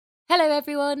Hello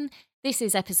everyone, this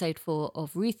is episode 4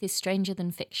 of Ruth is Stranger Than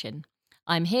Fiction.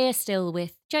 I'm here still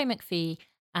with Joe McPhee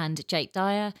and Jake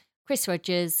Dyer, Chris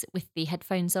Rogers with the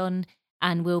headphones on,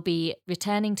 and we'll be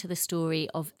returning to the story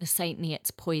of the St.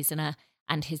 Neots poisoner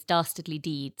and his dastardly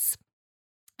deeds.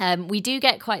 We do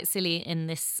get quite silly in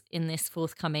this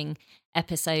forthcoming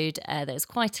episode. There's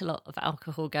quite a lot of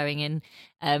alcohol going in,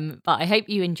 but I hope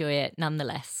you enjoy it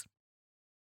nonetheless.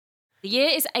 The year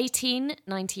is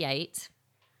 1898.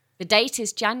 The date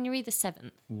is January the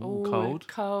 7th. Ooh, Cold.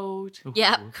 Cold. Ooh,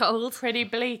 Yeah, cold. Pretty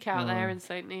bleak out there in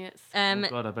St. Neots. Oh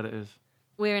God, I bet it is.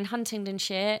 We're in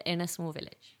Huntingdonshire in a small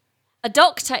village. A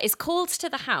doctor is called to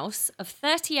the house of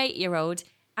 38-year-old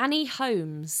Annie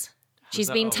Holmes. She's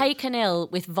that been old? taken ill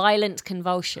with violent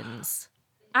convulsions.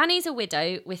 Annie's a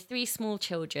widow with 3 small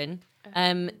children.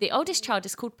 The oldest child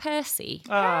is called Percy.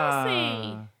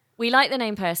 Ah. We like the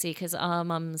name Percy because our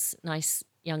mum's nice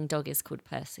young dog is called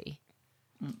Percy.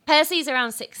 Percy's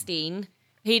around 16.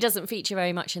 He doesn't feature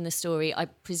very much in the story. I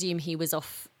presume he was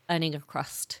off earning a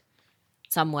crust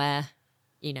somewhere,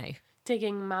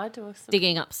 Digging mud or something.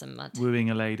 digging up some mud. Wooing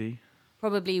a lady.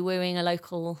 Probably wooing a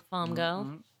local farm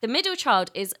girl. The middle child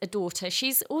is a daughter.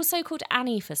 She's also called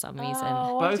Annie for some reason.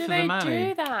 Oh, why Both do of they them Annie.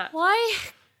 do that? Why?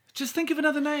 Just think of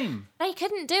another name. They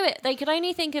couldn't do it. They could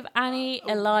only think of Annie,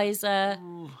 Eliza,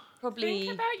 probably...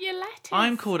 Think about your letters.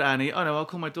 I'm called Annie. Oh no, I'll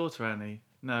call my daughter Annie.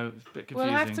 No, it's a bit confusing.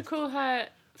 We'll have to call her,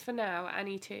 for now,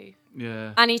 Annie too.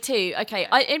 Yeah. Annie 2. Okay,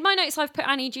 in my notes I've put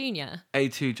Annie Junior.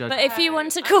 A2 judge. But if you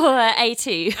want to call her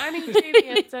A2, Annie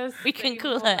Junior does. We can seem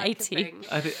call more her like a 80. thing.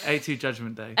 I think A2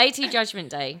 Judgment Day. A2 Judgment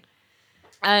Day,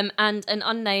 and an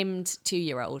unnamed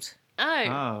 2-year-old.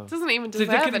 Oh, doesn't even So they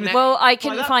deserve a couldn't name. Well, I By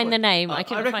couldn't that find the point- name. I I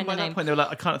couldn't reckon find by the that name. point they were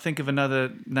like, I can't think of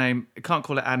another name. I can't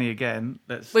call it Annie again.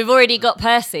 Let's. We've already got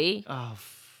Percy. Oh,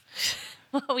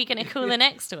 What are we going to call the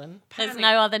next one? There's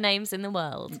no other names in the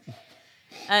world.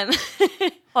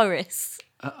 Horace.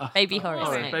 Baby Horace.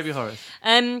 Horace, next. baby Horace.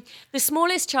 The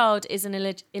smallest child is an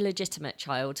illegitimate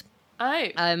child. Oh.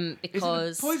 Is it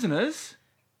Because... the poisoners?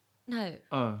 No,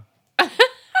 Oh.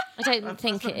 I don't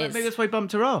think it Maybe is. that's why he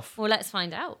bumped her off. Well, let's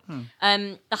find out.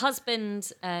 The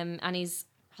husband, Annie's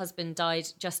husband, died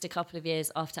just a couple of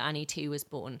years after Annie 2 was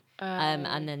born.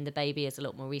 And then the baby is a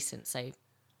lot more recent. So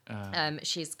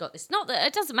she's got this. Not that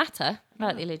it doesn't matter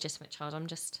about the illegitimate child. I'm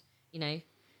just,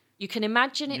 you can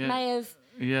imagine it Yeah. may have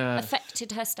Yeah.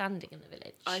 affected her standing in the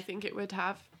village. I think it would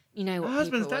have. You know Her what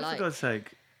husband's people dead, are like. for God's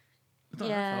sake. It's not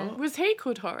her Yeah. fault. Was he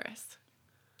called Horace?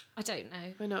 I don't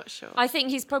know. We're not sure. I think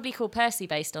he's probably called Percy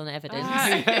based on evidence.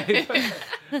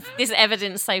 Ah. This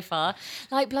evidence so far.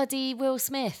 Like bloody Will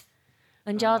Smith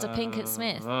and Jada Pinkett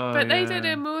Smith. Oh, But they yeah. did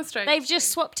a more strange. They've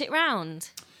just swapped it round.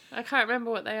 I can't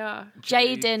remember what they are.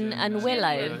 Jaden and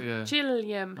Willow. Yeah.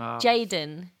 Gilliam. Oh.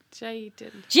 Jaden.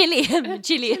 Jaden. Gilliam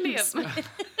Gilliam. Smith.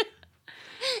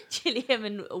 Gilliam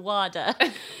and Wada.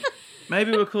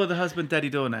 Maybe we'll call the husband Daddy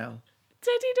Doornail.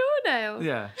 Teddy Doornail.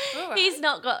 Yeah. All right. He's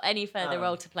not got any further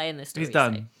role to play in the story. He's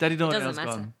done. Daddy so it Doornail's doesn't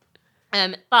matter.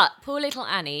 gone. But poor little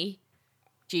Annie,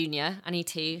 Junior, Annie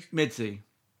 2, Midsie.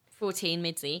 14,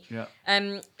 Midsie. Yeah.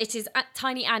 It is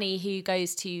tiny Annie who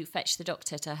goes to fetch the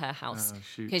doctor to her house Oh,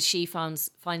 shoot. because she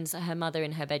finds her mother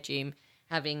in her bedroom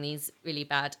having these really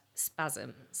bad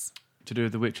spasms. To do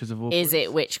with the Witches of Warwick. Is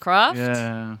it witchcraft?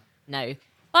 Yeah. No.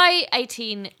 By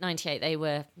 1898, they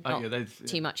were not yeah, they-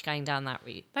 too much going down that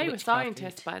route. They the were witchcraft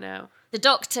scientists by now. The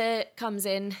doctor comes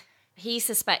in. He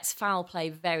suspects foul play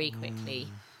very quickly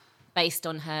based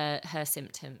on her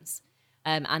symptoms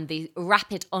and the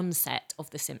rapid onset of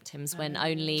the symptoms when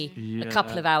only a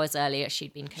couple of hours earlier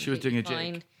she'd been completely She was doing a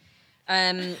jig.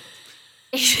 fine.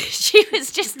 She was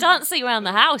just dancing around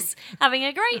the house, having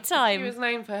a great She time. was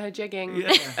known for her jigging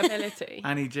Yeah. ability.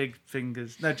 Annie Jig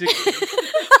Fingers. No, Jig.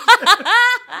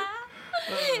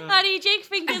 Honey Jig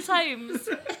Fingers Holmes.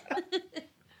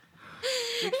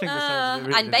 Jig Fingers sounds a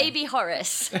bit And baby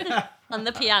Horace on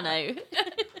the piano.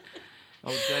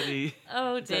 Oh, Daddy.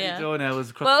 Oh dear. Daddy Doornail was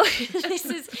across.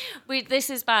 Well, this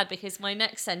is bad because my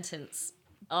next sentence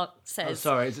says, Oh,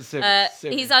 sorry, it's a serious.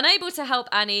 he's unable to help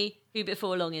Annie, who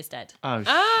before long is dead. Oh,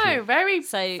 Oh, shit. very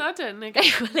So- sudden. Well,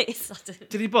 it is sudden.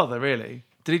 Did he bother, really?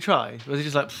 Did he try? Was he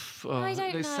just like, I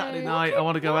don't it's know. Saturday What night, I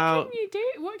want to go out?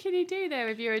 What can you do there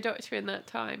if you're a doctor in that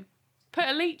time? Put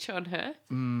a leech on her.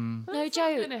 No, That's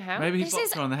Joe. not gonna help. Maybe he This bopped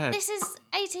is her on the head. this is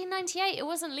 1898. It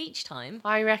wasn't leech time.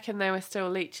 I reckon there were still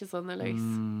leeches on the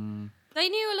loose. They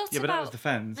knew a lot Yeah, but that was about the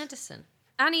fens. medicine.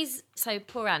 Annie's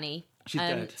poor Annie. She's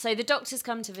dead. So the doctor's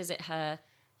come to visit her.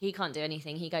 He can't do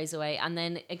anything. He goes away, and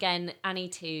then again, Annie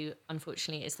too,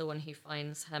 unfortunately, is the one who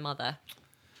finds her mother.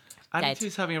 Annie dead.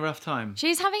 2's having a rough time.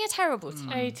 She's having a terrible time.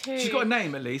 A2. She's got a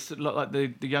name at least, like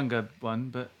the younger one,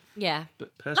 but Yeah.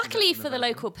 personally, Luckily that's for the about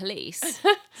it. local police,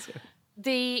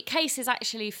 the case is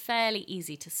actually fairly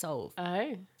easy to solve.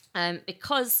 Oh.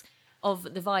 Because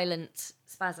of the violent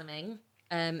spasming,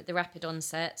 the rapid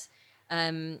onset,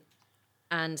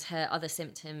 and her other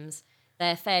symptoms,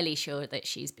 they're fairly sure that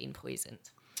she's been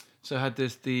poisoned. So had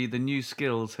the new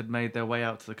skills had made their way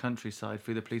out to the countryside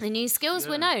through the police. The new skills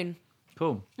were known.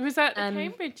 Cool. Was that the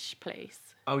Cambridge police?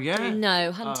 Oh yeah.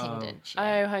 No, Huntingdon.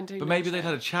 Oh, Huntingdon. But maybe they'd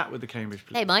had a chat with the Cambridge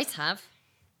police. They might have.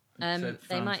 Said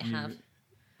They found might new- have.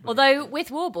 Although with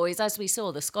War Boys, as we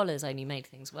saw, the scholars only made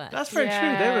things worse. That's very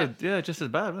Yeah. true. They were just as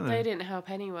bad, weren't They they? didn't help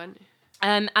anyone.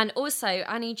 And also,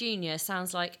 Annie Jr.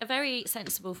 sounds like a very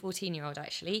sensible 14-year-old,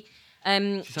 actually. She's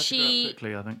had to grow up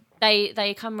quickly, I think.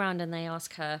 They come round and they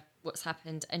ask her what's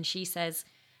happened, and she says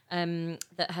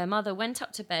that her mother went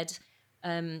up to bed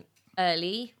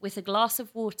early with a glass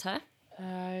of water,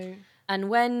 Oh. and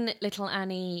when little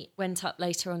Annie went up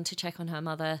later on to check on her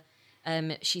mother,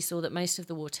 she saw that most of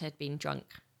the water had been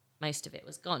drunk. Most of it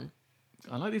was gone.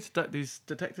 I like these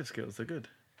detective skills. They're good.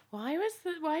 Why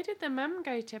did the mum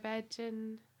go to bed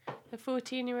and the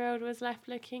 14-year-old was left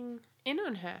looking in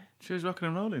on her? She was rocking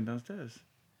and rolling downstairs.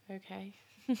 Okay.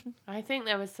 I think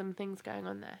there was some things going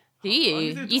on there. Do you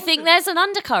you? did You talk think it. there's an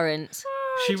undercurrent?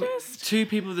 She two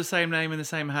people with the same name in the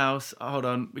same house. Oh, hold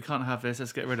on, we can't have this.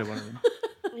 Let's get rid of one of them.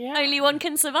 Yeah. Only one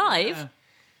can survive? Yeah.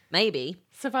 Maybe.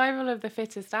 Survival of the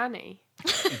fittest Annie.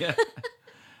 Yeah.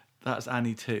 That's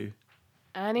Annie 2.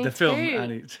 Annie The film too.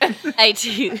 Annie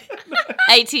 2.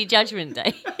 A2 Judgment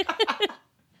Day.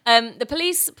 The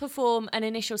police perform an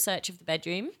initial search of the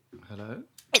bedroom. Hello.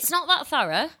 It's not that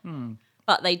thorough,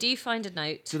 but they do find a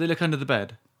note. Do they look under the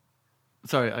bed?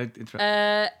 Sorry, I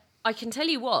interrupted. I can tell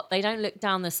you what, they don't look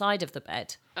down the side of the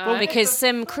bed Oh. because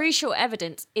some crucial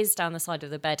evidence is down the side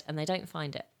of the bed and they don't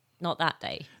find it. Not that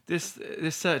day. This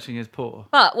searching is poor.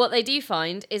 But what they do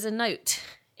find is a note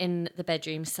in the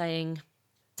bedroom saying,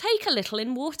 "Take a little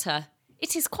in water.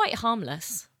 It is quite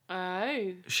harmless."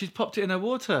 Oh. She's popped it in her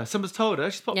water. Someone's told her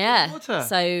she's popped it in Yeah. her water.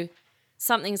 So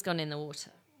something's gone in the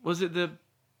water. Was it the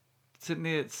St.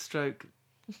 Neots stroke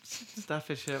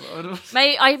Staffordshire?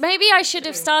 Maybe I should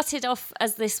have started off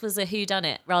as this was a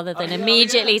whodunnit rather than yeah,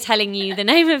 immediately telling you the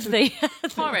name of the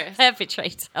Horace.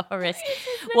 perpetrator,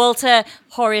 Walter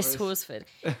Horace Horsford.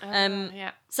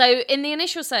 Yeah. So in the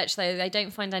initial search, though, they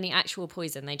don't find any actual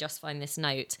poison. They just find this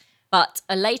note. But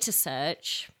a later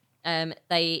search,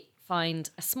 they find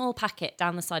a small packet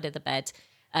down the side of the bed,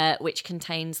 which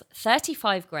contains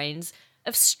 35 grains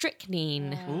of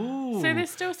strychnine. Ooh. So there's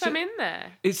still some in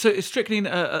there. Is strychnine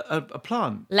a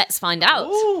plant? Let's find out.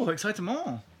 Oh,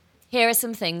 excitement. Here are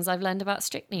some things I've learned about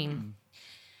strychnine.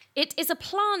 It is a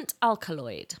plant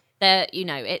alkaloid.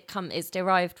 It's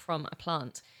derived from a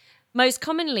plant. Most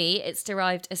commonly, it's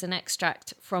derived as an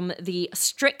extract from the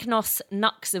Strychnos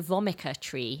nux vomica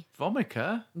tree.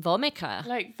 Vomica? Vomica.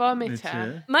 Like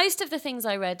vomiter. Most of the things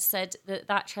I read said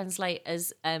that translate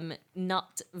as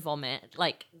nut vomit,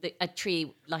 like a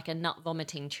tree, like a nut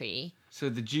vomiting tree, So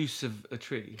the juice of a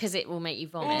tree. because it will make you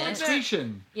Oh, vomit.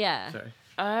 excretion. Yeah. Sorry.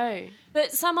 Oh.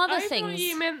 But some other I things. thought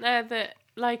you meant there that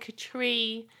like a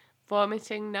tree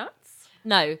vomiting nuts.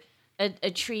 No, a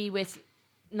tree with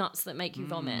nuts that make you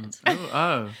vomit.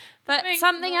 Oh. But Makes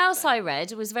something more else I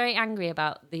read was very angry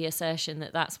about the assertion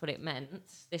that that's what it meant,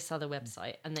 this other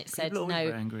website, and it said People are always no,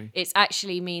 very angry. it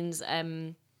actually means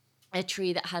a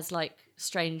tree that has like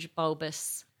strange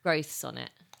bulbous growths on it.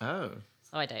 Oh.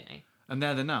 So I don't know. And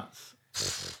they're the nuts.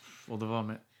 Or the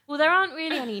vomit. Well, there aren't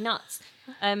really any nuts.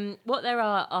 What there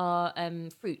are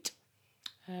fruit,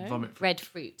 Vomit. red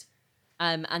fruit,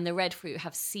 and the red fruit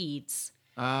have seeds,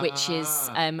 which is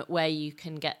where you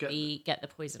can get the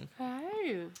poison.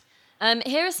 Oh.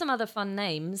 Here are some other fun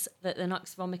names that the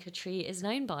Nux vomica tree is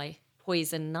known by: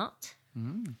 poison nut,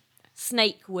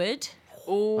 snakewood,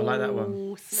 I like that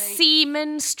one. Oh, snake.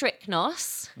 semen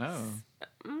strychnos.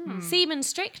 Oh. Semen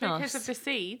strychnos. Because of the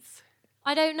seeds.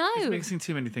 I don't It's know. mixing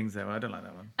too many things there. I don't like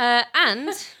that one. And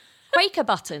Quaker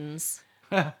buttons.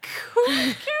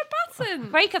 Button.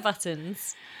 Quaker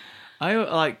buttons. I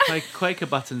like Quaker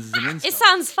buttons as an insult. It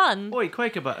sounds fun. Oi,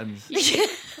 Quaker buttons.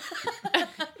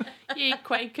 You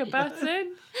Quaker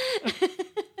button.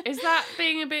 Is that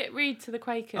being a bit rude to the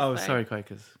Quakers? Oh, though? sorry,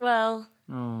 Quakers. Well,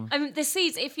 Oh. the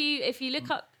seeds. If you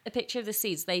look up a picture of the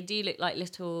seeds, they do look like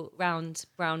little round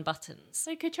brown buttons.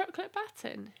 Like a chocolate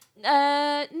button.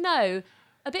 No,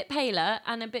 a bit paler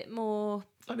and a bit more.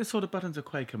 Like the sort of buttons a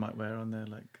Quaker might wear on their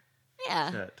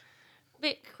Yeah, shirt. a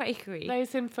bit Quakery.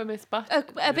 Those infamous buttons.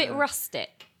 A bit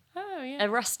rustic. Oh, yeah. A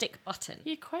rustic button.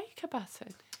 You Quaker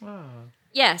button.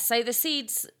 Yeah, so the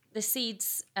seeds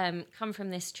come from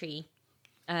this tree,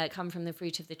 come from the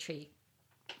fruit of the tree.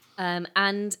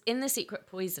 And in The Secret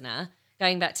Poisoner,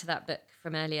 going back to that book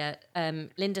from earlier,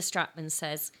 Linda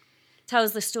Stratman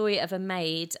tells the story of a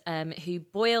maid who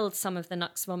boiled some of the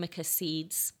Nux vomica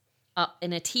seeds up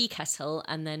in a tea kettle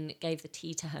and then gave the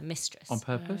tea to her mistress. On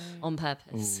purpose? On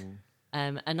purpose.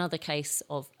 Another case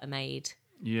of a maid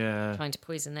Yeah. trying to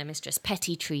poison their mistress.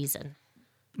 Petty treason.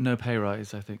 No pay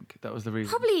rise, I think. That was the reason.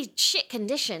 Probably shit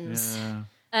conditions.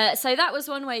 Yeah. So that was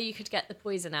one way you could get the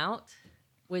poison out,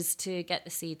 was to get the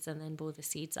seeds and then boil the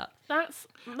seeds up. That's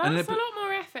a lot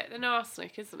more effort than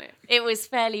arsenic, isn't it? It was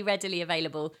fairly readily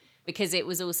available because it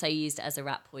was also used as a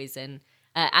rat poison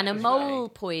and a mole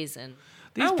poison.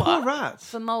 These poor rats.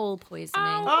 For mole poisoning.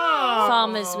 Oh.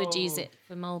 Farmers would use it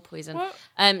for mole poison.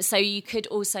 What? So you could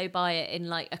also buy it in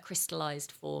like a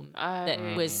crystallized form that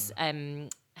was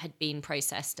had been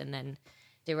processed and then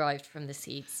derived from the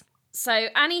seeds. So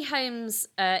Annie Holmes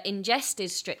ingested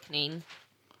strychnine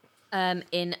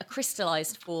in a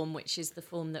crystallized form, which is the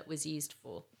form that was used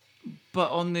for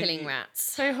But on the... killing rats.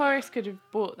 So Horace could have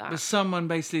bought that. But someone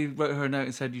basically wrote her a note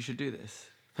and said, you should do this.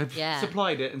 Yeah.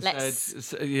 Supplied it and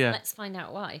said... Yeah. Let's find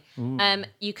out why.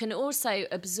 You can also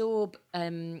absorb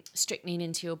strychnine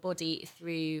into your body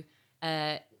through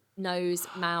nose,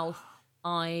 mouth,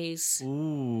 eyes.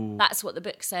 Ooh. That's what the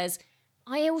book says.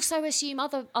 I also assume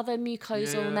other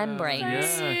mucosal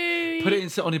membranes. Yeah. Put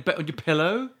it on your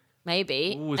pillow.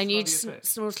 Maybe. Ooh, and you'd slightly effect.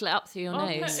 snortle it up through your Or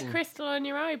nose. put a crystal on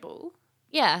your eyeball.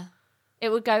 Yeah. It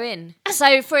would go in.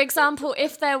 So, for example,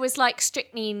 if there was like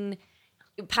strychnine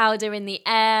powder in the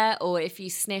air, or if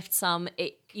you sniffed some,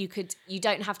 you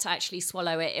don't have to actually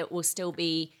swallow it. It will still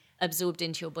be absorbed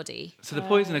into your body. So the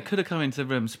poisoner could have come into the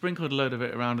room, sprinkled a load of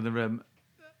it around in the room,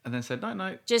 and then said,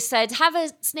 night. Just said, have a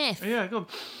sniff. Yeah, go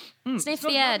on. Sniff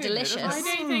the air, lovely, isn't it? delicious. I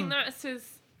don't think that's as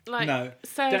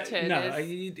certain. as...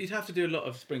 You'd have to do a lot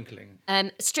of sprinkling.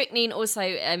 Strychnine also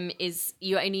is,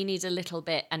 you only need a little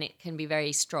bit and it can be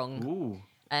very strong.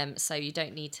 Ooh. So you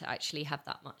don't need to actually have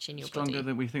that much in your Stronger body.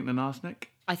 than we think than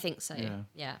arsenic? I think so,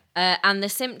 Yeah. and the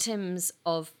symptoms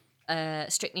of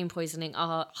strychnine poisoning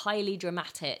are highly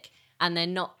dramatic and they're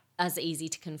not as easy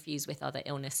to confuse with other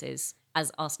illnesses as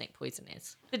arsenic poison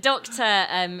is. The doctor,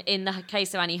 in the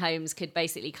case of Annie Holmes, could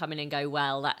basically come in and go,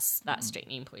 well, that's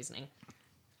strychnine poisoning.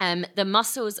 The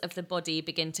muscles of the body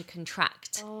begin to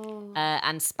contract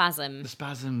and spasm. The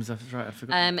spasms, that's right, I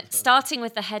forgot. Starting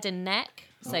with the head and neck.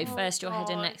 So first your head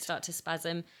and neck start to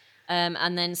spasm,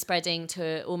 and then spreading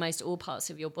to almost all parts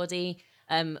of your body,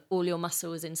 all your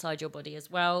muscles inside your body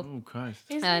as well. Oh, Christ.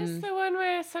 Is this the one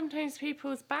where sometimes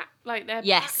people's back, like their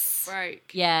Yes. back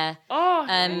broke? Yeah. Oh,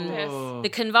 horrendous. The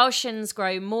convulsions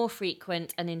grow more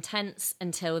frequent and intense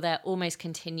until they're almost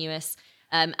continuous,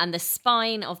 and the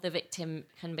spine of the victim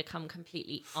can become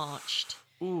completely arched.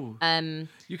 Ooh.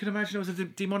 You can imagine it was a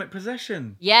demonic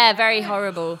possession. Yeah, very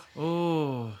horrible.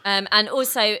 Oh. And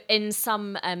also in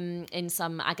some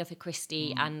Agatha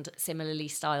Christie and similarly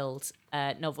styled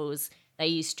novels, they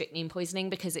use strychnine poisoning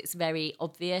because it's very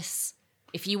obvious.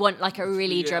 If you want like a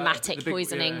really dramatic the big-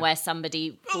 poisoning yeah. where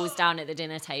somebody falls down at the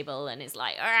dinner table and is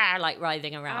like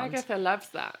writhing around. Agatha loves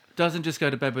that. Doesn't just go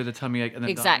to bed with a tummy ache and then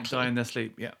Exactly. die in their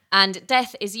sleep. Yeah. And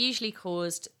death is usually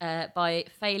caused by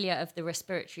failure of the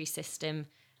respiratory system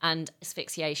and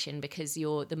asphyxiation because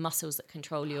the muscles that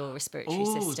control your respiratory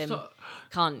system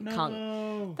can't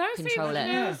That seems control like it.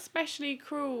 an especially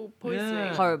cruel poisoning.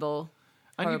 Yeah. horrible.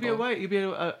 And you'd be Horrible. awake, you'd be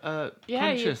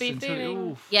Yeah, you'd conscious be until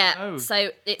feeling- Yeah, no.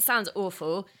 so it sounds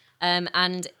awful,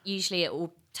 and usually it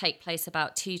will take place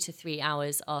about 2 to 3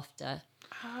 hours after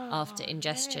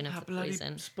ingestion of That the bloody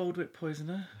poison. Spaldwick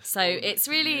poisoner. So it's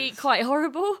really quite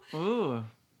horrible. Oh.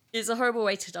 It's a horrible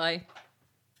way to die.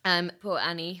 Poor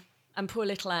Annie. And poor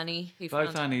little Annie who Both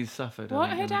found her. Annies suffered. What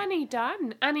I think, had Annie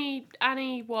done?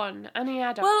 Annie won. Annie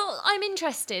had a... Well, I'm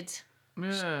interested.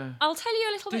 Yeah. I'll tell you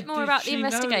a little bit more Did about the she know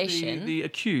investigation. The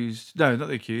accused. No, not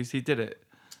the accused. He did it.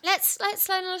 Let's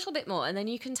learn a little bit more, and then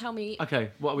you can tell me. Okay,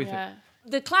 what are we yeah. thinking?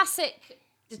 The classic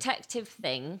detective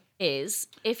thing is,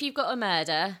 if you've got a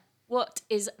murder, what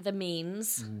is the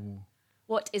means?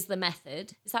 What is the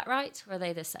method? Is that right? Or are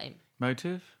they the same?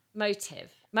 Motive?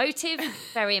 Motive,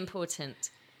 very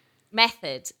important.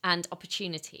 Method and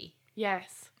opportunity.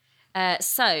 Yes.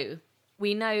 So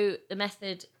we know the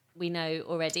method. We know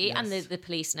already, and the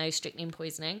police know strychnine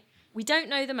poisoning. We don't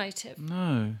know the motive.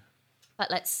 No.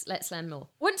 But let's learn more.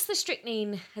 Once the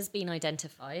strychnine has been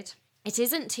identified, it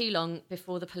isn't too long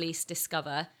before the police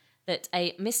discover that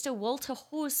a Mr. Walter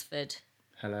Horsford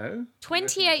Hello?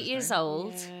 28 years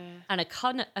old, Yeah. and a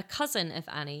cousin of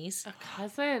Annie's, A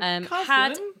cousin. had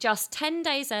Cousin? just 10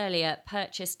 days earlier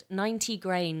purchased 90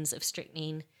 grains of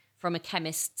strychnine from a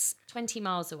chemist's 20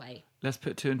 miles away. Let's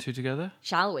put 2 and 2 together.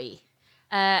 Shall we?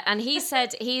 And he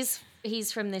said he's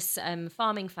from this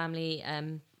farming family.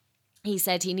 He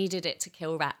said he needed it to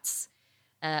kill rats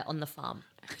on the farm.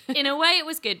 In a way, it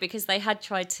was good because they had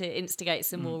tried to instigate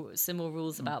some more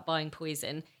rules about buying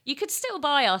poison. You could still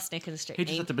buy arsenic and He strychnine.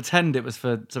 just had to pretend it was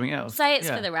for something else. Say it's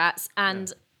Yeah. for the rats,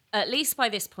 and at least by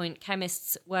this point,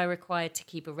 chemists were required to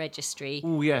keep a registry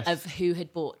Ooh, yes. of who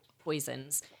had bought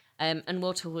poisons. And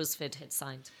Walter Horsford had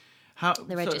signed. How,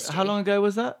 registry. how long ago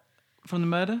was that from the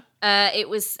murder? It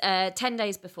was 10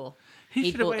 days before. He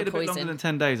he'd should have bought waited the a bit longer poison. than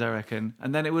 10 days, I reckon.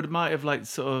 And then it might have like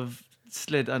sort of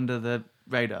slid under the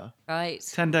radar. Right.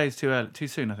 10 days too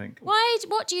soon, I think.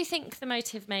 What do you think the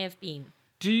motive may have been?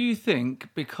 Do you think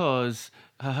because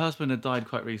her husband had died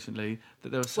quite recently that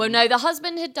there was some... Well, no, the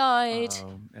husband had died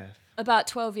Oh, F. about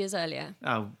 12 years earlier.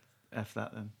 Oh, F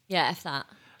that then. Yeah, F that.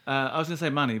 I was going to say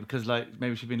money because like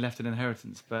maybe she'd been left an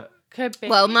inheritance, but... Could be.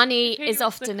 Well, money Who is was the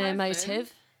often a cousin?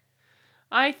 motive.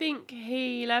 I think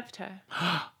he loved her.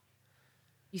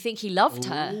 You think he loved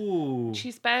her? Ooh.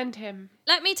 She spurned him.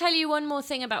 Let me tell you one more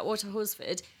thing about Walter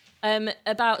Horsford.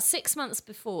 About 6 months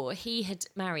before, he had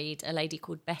married a lady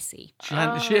called Bessie.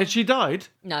 She died?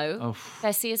 No, Oh,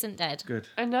 Bessie isn't dead. good.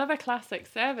 Another classic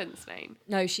servant's name.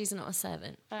 No, she's not a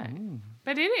servant. Oh.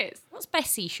 But it is. What's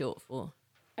Bessie short for?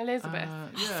 Elizabeth.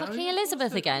 Fucking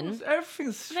Elizabeth again.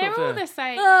 Everything's short They're all there. the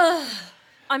same.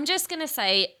 I'm just going to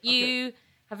say you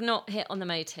have not hit on the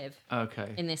motive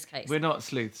Okay. in this case. We're not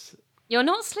sleuths. You're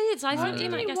not sleuths. I thought What you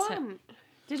did might he guess it. want?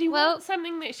 Did he Well- want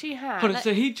something that she had? Hold on,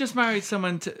 so he just married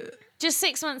someone to... Just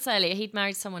 6 months earlier, he'd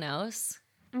married someone else.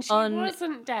 And she on-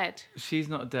 wasn't dead. She's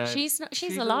not dead. She's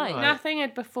alive. alive. Nothing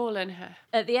had befallen her.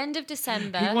 At the end of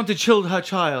December, He wanted her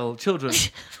children.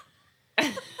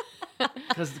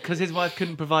 Because his wife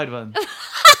couldn't provide one.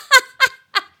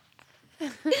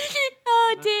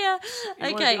 oh dear.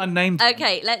 wanted Okay, the unnamed one.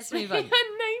 okay, let's move The on.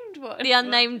 unnamed one. The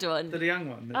unnamed one. The young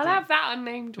one. I'll have that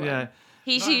unnamed one. Yeah.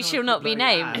 He shall not be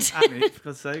named. Annie, for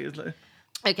God's sake. It's like...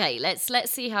 Okay,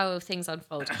 let's see how things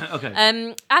unfold.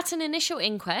 Okay. At an initial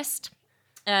inquest,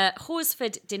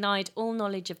 Horsford denied all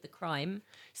knowledge of the crime.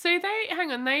 So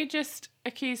they just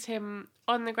accused him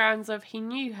on the grounds of he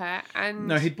knew her and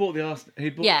No, he'd bought the arse.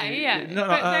 He'd bought. Yeah. yeah. No,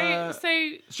 but Well,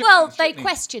 they Strychnine.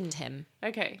 questioned him.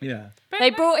 okay. Yeah. But They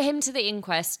brought him to the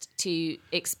inquest to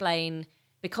explain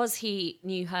because he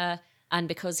knew her and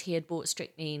because he had bought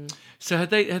strychnine. So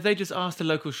had they just asked the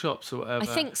local shops or whatever? I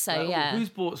think so, like, oh, yeah. Who's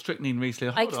bought strychnine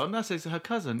recently? Hold on, that's her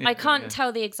cousin. I can't yeah.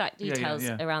 tell the exact yeah, details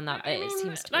yeah. around that, but I it mean,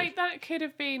 seems to like be. that could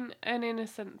have been an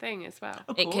innocent thing as well.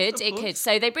 Of It course, could, of it could. course.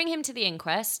 So they bring him to the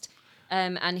inquest,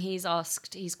 and he's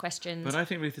questioned. But I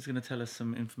think Ruth is going to tell us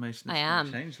some information that's I going am.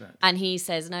 to change that. And he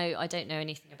says, no, I don't know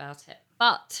anything about it.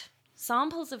 But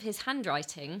samples of his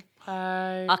handwriting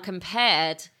are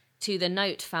compared to the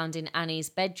note found in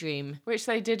Annie's bedroom. Which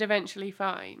they did eventually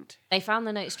find. They found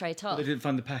the note straight off. They didn't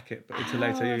find the packet, but until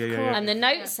later. of Yeah. course. And the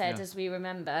note said, as we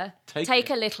remember,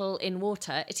 take a little in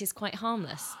water. It is quite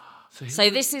harmless. So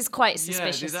this is quite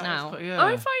suspicious now.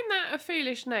 I find that a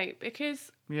foolish note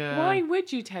because Yeah. why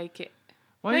would you take it?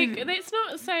 Why Like, you- it's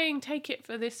not saying take it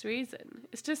for this reason.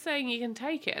 It's just saying you can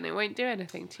take it and it won't do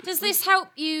anything to you. Does this help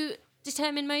you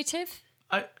determine motive?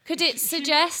 Could it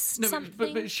suggest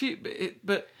something?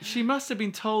 But she must have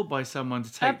been told by someone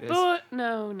to take this.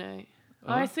 No.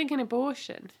 I was thinking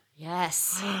abortion.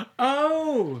 Yes.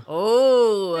 Oh,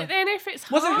 Oh. But then if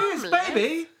it's was it harmless, his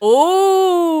baby?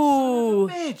 Oh.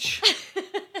 Bitch.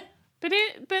 But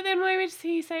then why would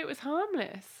he say it was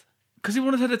harmless? Because he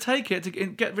wanted her to take it to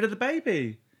get rid of the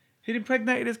baby. He'd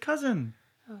impregnated his cousin.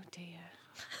 Oh dear.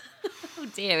 Oh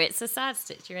dear, it's a sad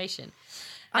situation.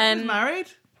 And he's married.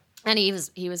 And he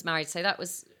was married, so that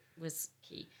was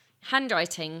key.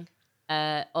 Handwriting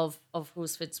of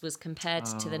Horsford's was compared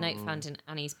to the note found in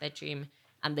Annie's bedroom,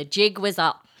 and the jig was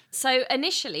up. So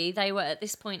initially, they were at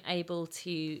this point able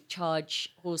to charge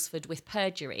Horsford with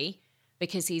perjury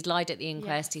because he's lied at the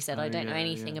inquest. He said, "I don't know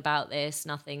anything about this.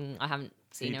 Nothing. I haven't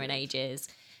seen her in ages.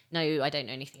 No, I don't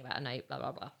know anything about a note. Blah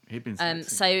blah blah." He'd been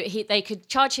So they could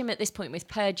charge him at this point with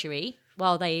perjury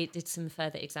while they did some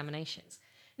further examinations.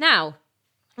 Now,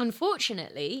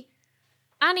 unfortunately,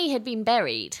 Annie had been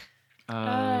buried.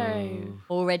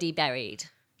 Already buried.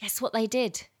 Guess what they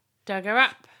did? Dug her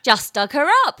up. Just dug her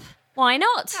up. Why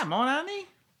not? Come on, Annie.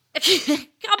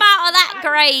 Come out of that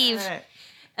grave.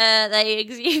 They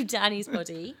exhumed Annie's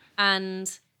body. And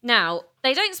now,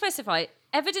 they don't specify.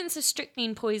 Evidence of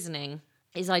strychnine poisoning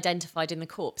is identified in the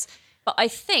corpse. But I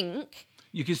think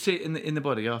You can see it in the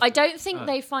body after. I don't think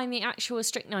they find the actual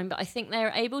strychnine, but I think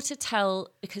they're able to tell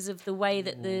because of the way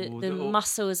that the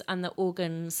muscles and the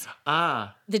organs,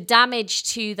 the damage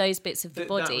to those bits of the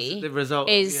body the result,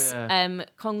 is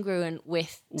congruent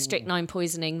with strychnine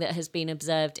poisoning that has been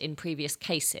observed in previous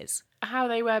cases. How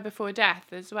they were before death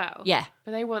as well. Yeah.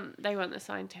 But they want the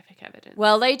scientific evidence.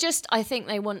 Well, I think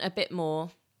they want a bit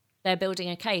more. They're building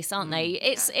a case, aren't they?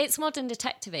 It's modern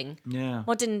detectiving. Yeah.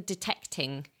 Modern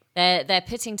detecting. They're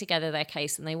putting together their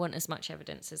case and they want as much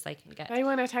evidence as they can get. They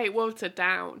want to take Walter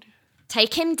down.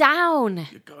 Take him down.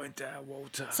 You're going down,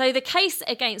 Walter. So the case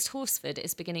against Horsford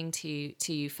is beginning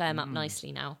to firm up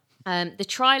nicely now. The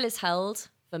trial is held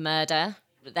for murder.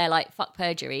 They're like, fuck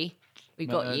perjury. We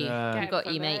got you. We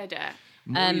got you, mate.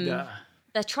 Murder.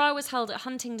 The trial was held at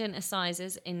Huntingdon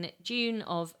Assizes in June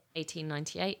of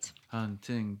 1898.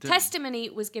 Huntingdon. Testimony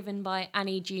was given by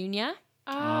Annie Jr.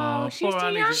 Oh, she's poor too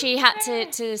Annie. young. She had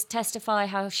to testify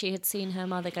how she had seen her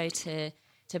mother go to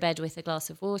bed with a glass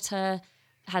of water,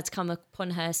 had come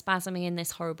upon her spasming in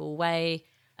this horrible way,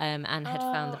 and had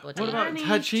found the body. What about, Annie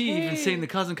had she even too. seen the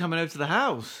cousin coming over to the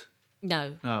house?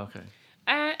 No. Oh, okay.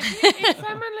 Is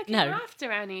someone looking No.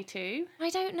 after Annie too? I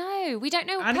don't know. We don't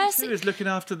know. Annie Percy. too is looking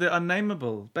after the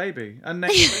unnameable baby.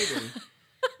 Unnamed baby.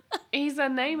 He's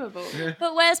unnameable.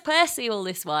 But where's Percy all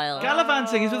this while?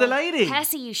 Gallivanting, he's with a lady.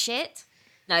 Percy, you shit.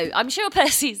 No, I'm sure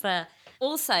Percy's there.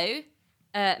 Also,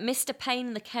 Mr.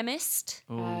 Payne, the chemist,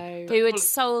 Oh. who had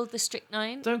sold the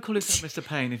strychnine. Don't call yourself Mr.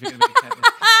 Payne if you're going to be a chemist.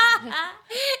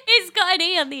 It's got an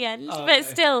E on the end, Oh, but okay.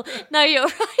 still, no, you're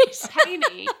right.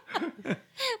 Payne.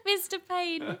 Mr.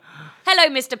 Payne. Hello,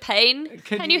 Mr. Payne.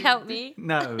 Can you help me?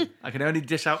 No, I can only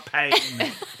dish out pain.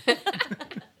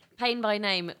 Pain by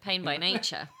name, pain by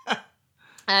nature.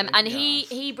 And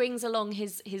he brings along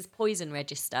his poison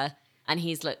register, and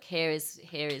he's look, here is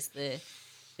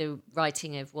the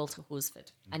writing of Walter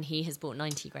Horsford, and he has bought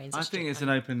 90 grains. I of think it's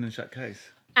strychnine. an open and shut case.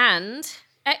 And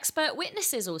expert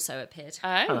witnesses also appeared.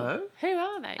 Oh. Hello? Who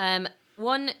are they?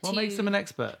 One, What two. makes them an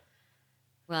expert?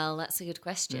 Well, that's a good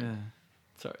question. Yeah.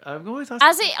 Sorry, I'm always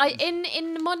asking. As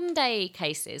in modern day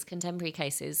cases, contemporary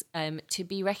cases, to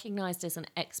be recognised as an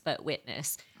expert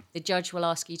witness, the judge will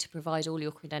ask you to provide all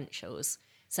your credentials.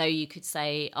 So you could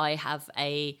say, I have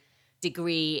a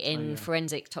degree in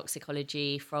forensic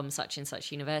toxicology from such and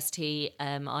such university.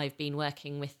 I've been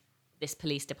working with this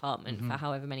police department for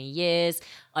however many years.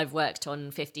 I've worked on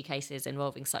 50 cases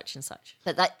involving such and such.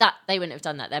 But that they wouldn't have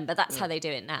done that then, but that's how they do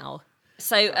it now.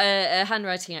 So a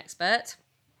handwriting expert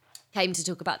came to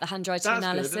talk about the handwriting That's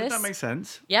analysis. good. That makes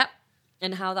sense. Yep.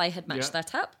 And how they had matched Yeah.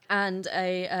 that up. And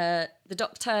the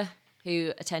doctor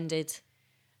who attended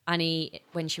Annie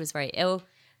when she was very ill,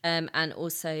 and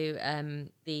also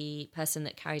the person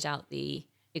that carried out the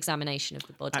examination of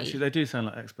the body. Actually, they do sound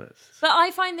like experts. But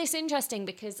I find this interesting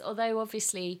because although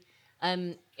obviously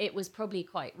it was probably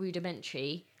quite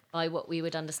rudimentary by what we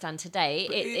would understand today,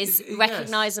 it is yes.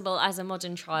 recognisable as a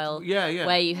modern trial Yeah.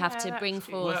 where you have Yeah, to that's bring good.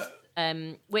 forth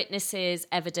witnesses,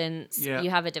 evidence, Yeah. you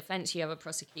have a defence, you have a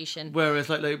prosecution. Whereas,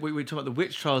 like we talked about the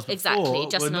witch trials before, Exactly,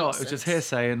 just were not. It was nonsense. just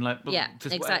hearsay and Yeah,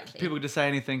 just exactly. people could just say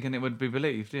anything and it would be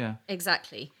believed. Yeah.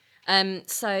 Exactly.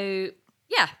 So,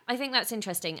 yeah, I think that's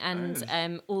interesting.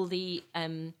 And all the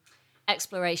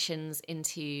explorations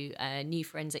into new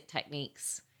forensic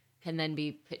techniques can then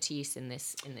be put to use in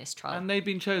this trial. And they've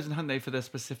been chosen, haven't they, for their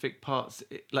specific parts,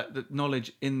 like the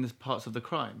knowledge in the parts of the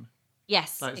crime.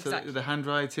 Yes, Like exactly. so the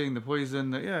handwriting, the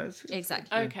poison. It's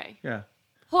Exactly. Okay. Yeah.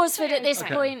 Horsford at this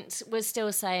Okay. point was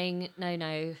still saying,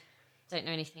 no, don't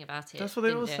know anything about it. That's what they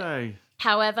didn't all do it." say.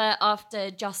 However,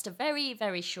 after just a very,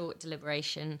 very short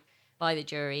deliberation by the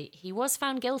jury, he was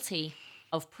found guilty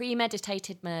of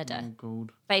premeditated murder. Oh,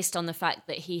 God. Based on the fact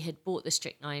that he had bought the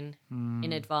strychnine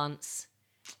in advance,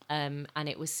 and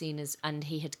it was seen as, and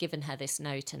he had given her this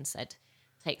note and said,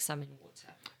 take some in water.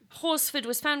 Horsford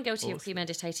was found guilty of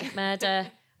premeditated murder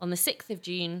on the 6th of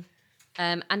June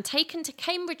and taken to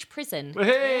Cambridge Prison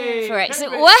Hey! for exit.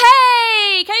 Cambridge,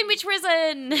 Wahey! Cambridge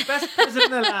Prison! best prison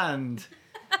in the land.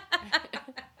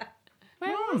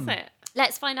 Where was it?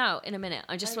 Let's find out in a minute.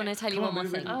 I just want to tell you Come one on, more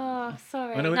move thing. it. Oh,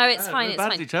 sorry. I know No, it's fine. we're It's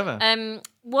bad fine. at each other.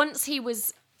 Once he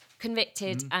was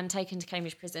convicted and taken to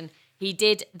Cambridge Prison, he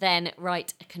did then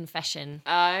write a confession.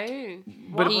 Oh.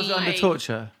 But it was why? under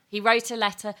torture. He wrote a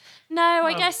letter. No,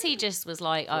 I guess he just was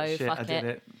like, oh, Shit, fuck I did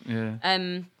it.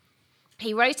 Yeah.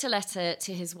 He wrote a letter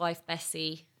to his wife,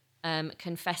 Bessie,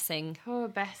 confessing. Poor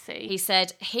Bessie. He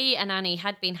said he and Annie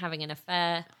had been having an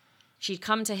affair. She'd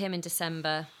come to him in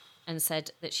December and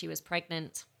said that she was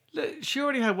pregnant. Look, she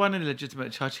already had one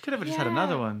illegitimate child. She could have just had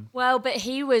another one. Well, but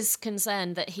he was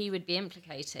concerned that he would be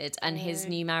implicated and his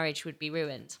new marriage would be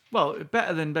ruined. Well,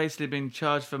 better than basically being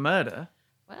charged for murder.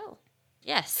 Well,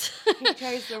 yes. He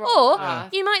chose the wrong path.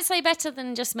 You might say better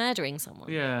than just murdering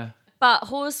someone. Yeah. But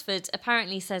Horsford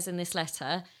apparently says in this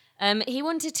letter, he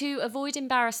wanted to avoid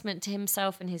embarrassment to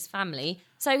himself and his family,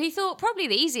 so he thought probably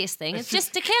the easiest thing is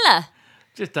just to kill her.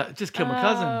 Just kill my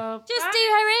cousin. Just do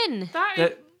her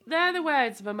in. They're the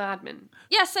words of a madman.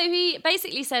 Yeah, so he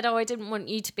basically said, I didn't want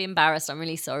you to be embarrassed. I'm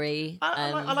really sorry.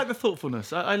 I like the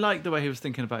thoughtfulness. I like the way he was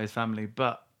thinking about his family,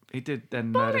 but he did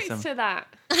then murder Bollocks someone. to that.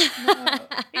 He's thinking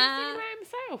about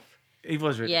himself. He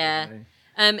was really. Yeah.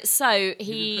 Really. So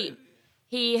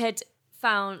he had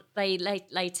found, they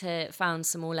later found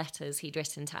some more letters he'd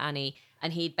written to Annie,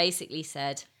 and he'd basically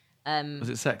said, Was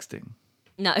it sexting?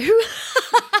 no.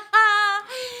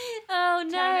 Oh Turn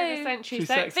of the no. century She's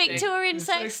sexting. Victorian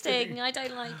sexting. I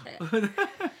don't like it.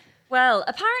 Well,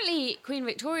 apparently Queen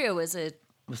Victoria was The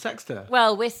sexter.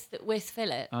 with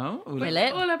Philip. Oh.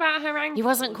 Philip. All about her ankles. He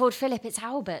wasn't called Philip, it's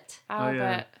Albert. Albert.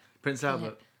 yeah. Prince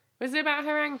Albert. Was it about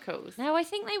her ankles? No, I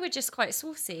think they were just quite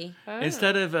saucy. Oh.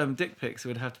 Instead of dick pics, it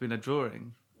would have to be in a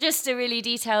drawing. Just a really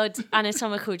detailed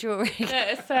anatomical drawing.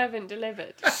 That a servant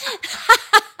delivered.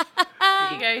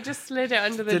 There you go, just slid it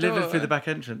under the Delivered door. through the back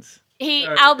entrance.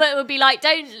 Albert would be like,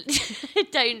 don't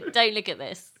look at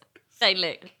this. Don't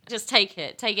look. Just take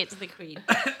it to the Queen.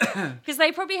 Because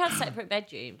they probably had separate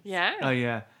bedrooms. Yeah. Oh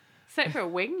yeah. Separate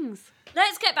wings.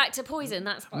 Let's get back to poison.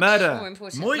 That's much Murder. more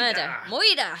important. Moida.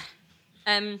 Moida.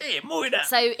 Hey, Moida.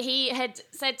 So he had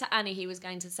said to Annie he was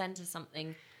going to send her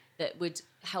something that would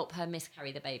help her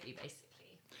miscarry the baby, basically.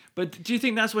 But do you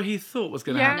think that's what he thought was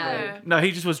going to Yeah. happen? No,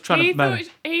 he just was trying He to murder.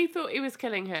 thought he was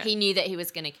killing her. He knew that he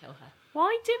was going to kill her.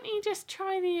 Why didn't he just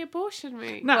try the abortion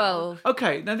route? No. Well-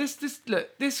 Okay. Now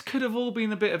this could have all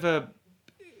been a bit of a.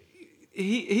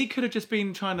 He could have just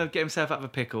been trying to get himself out of a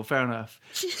pickle. Fair enough.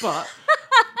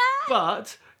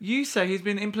 But you say he's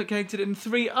been implicated in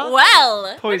 3 other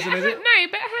Well, poison. Is it? No,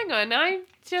 but hang on. I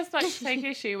just like to take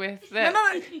issue with that.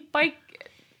 No. By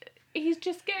he's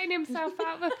just getting himself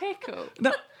out of a pickle.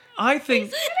 No. I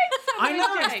think. I know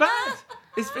it's Jake. bad.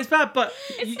 It's bad, but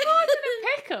It's more than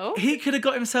a pickle. he could have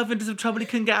got himself into some trouble he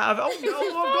couldn't get out of. Oh,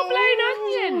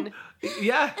 Full-blown onion.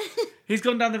 Yeah, he's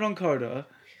gone down the wrong corridor,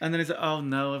 and then he's like, "Oh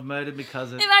no, I've murdered my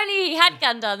cousin." if only he had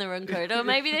gone down the wrong corridor,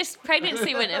 maybe this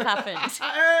pregnancy wouldn't have happened.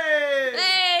 Hey!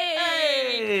 Hey!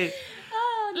 Hey!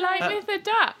 Oh, no. Like with the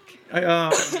duck.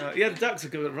 Yeah, the ducks are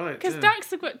good, right? Because too.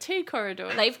 ducks have got 2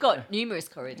 corridors. They've got numerous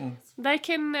corridors. They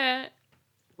can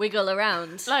Wiggle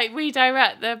around. like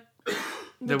redirect the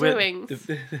doings.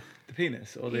 The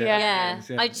penis or the Yeah,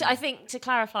 penis, I think to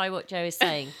clarify what Joe is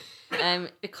saying,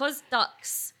 because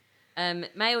ducks,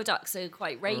 male ducks are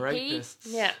quite rapey. Rapists.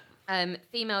 Yeah.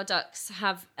 Female ducks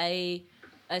have a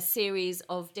series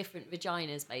of different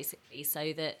vaginas, basically,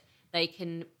 so that they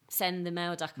can send the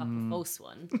male duck up a false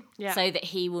one, Yeah. so that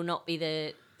he will not be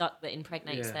the duck that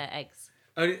impregnates Yeah. their eggs.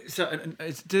 Oh, so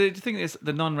do you think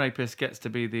the non-rapist gets to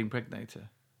be the impregnator?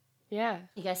 Yeah.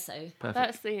 I guess so. Perfect.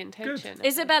 That's the intention.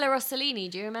 Isabella Rossellini,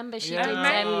 do you remember? She Yeah. did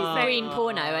Amazing. green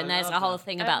porno, and there's a whole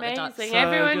thing about the ducks. Amazing. So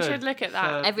Everyone good. should look at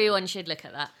that. Everyone should look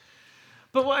at that.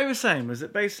 But what I was saying was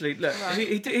that basically, look,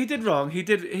 he did wrong. He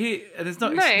there's no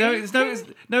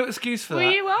excuse for Well,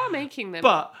 that. you are making them.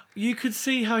 But you could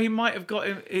see how he might have got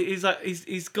him.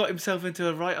 He's got himself into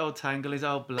a right old tangle. He's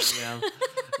bloody hell.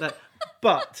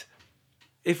 But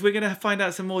if we're gonna find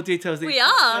out some more details, We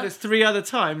are. There's 3 other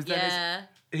times. Then Yeah.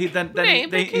 he then no, he,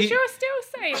 because he, you're still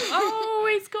saying, "Oh,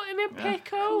 he's got in a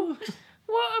pickle."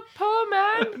 What a poor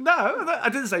man. No, I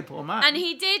didn't say poor man. And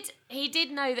he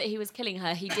did know that he was killing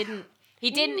her. He didn't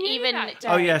knew even that, Jay.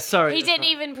 Oh yeah, sorry. he didn't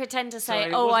even pretend to say,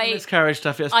 Sorry, it "Oh, wasn't miscarriage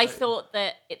stuff. Yes, I thought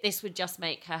that this would just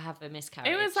make her have a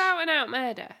miscarriage." It was out and out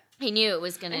murder. He knew it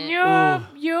was gonna And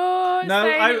you're No,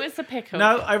 saying it was a pickle.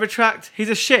 No, I retract. He's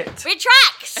a shit.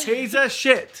 retract. He's a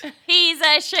shit. He's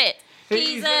a shit.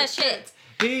 He's a shit.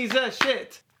 He's a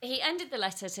shit. He ended the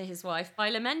letter to his wife by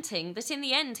lamenting that in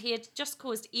the end he had just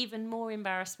caused even more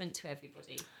embarrassment to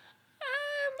everybody.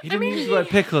 He didn't use the word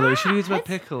pickle though. He should use the word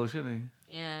pickle, shouldn't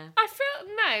Yeah. I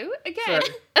feel no. Again,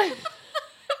 he?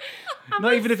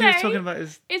 Not even if he was talking about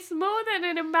his. it's more than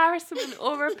an embarrassment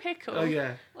or a pickle. Oh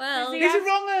yeah. Well, He He's a has-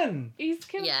 wrong un. He's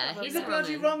killed. Yeah, someone. he's He's a a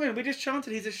bloody wrong wrong un. We just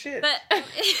chanted he's a shit. but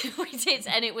we did,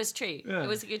 and it was true. Yeah. It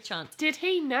was a good chance. Did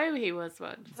he know he was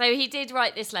one? So he did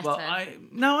write this letter. Well,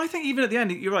 I think even at the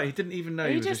end, you're right. He didn't even know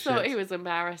he He was just a shit. thought he was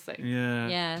embarrassing. Yeah.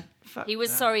 Yeah. Fuck He was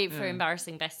that, sorry for yeah.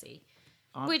 embarrassing Bessie.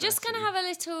 Aren't We're just Bessie. going to have a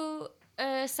little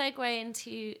segue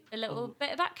into a little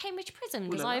bit about Cambridge Prison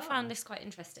because I found this quite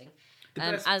interesting. The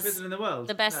best as prison in the world.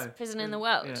 the best No. prison in the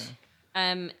world.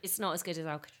 Yeah. It's not as good as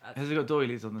Alcatraz. Has it got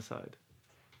doilies on the side?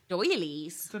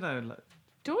 Doilies. I don't know. Like,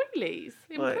 Doilies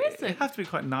in well, prison. it'd have to be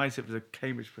quite nice if it was a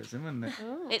Cambridge prison, wouldn't it?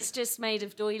 Oh. It's just made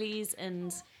of doilies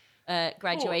and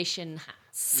graduation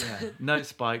hats. Yeah. No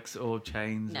spikes or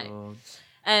chains No. or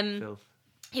Um, filth.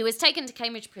 he was taken to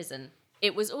Cambridge Prison.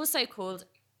 It was also called,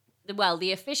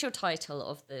 the official title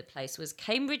of the place was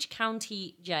Cambridge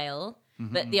County Jail,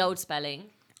 but the old spelling,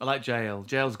 I like jail.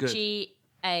 Jail's good.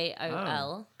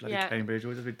 Gaol. Bloody Yeah. Cambridge,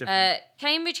 always a bit different.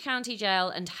 Cambridge County Jail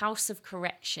and House of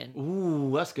Correction.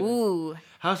 Ooh, that's good. Ooh,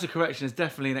 House of Correction is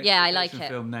definitely an Yeah, I like exploitation it.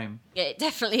 film name. yeah, it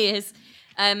definitely is.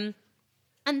 And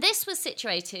this was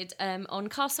situated on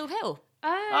Castle Hill.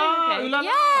 Oh, okay. la la.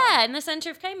 Yeah, in the centre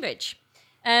of Cambridge.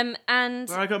 And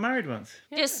Where I got married once.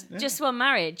 just one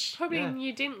marriage, Probably Yeah.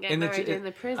 you didn't get In the married j- in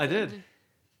the prison. I did.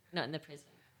 not in the prison.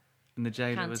 And the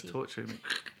jailer was County. torturing me.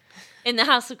 In the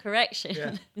House of Correction.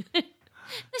 Yeah.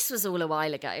 This was all a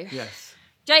while ago. Yes.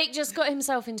 Jake just got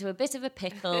himself into a bit of a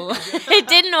pickle. It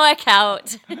didn't work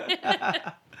out.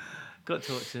 Got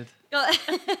tortured. Got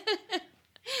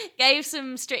gave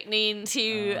some strychnine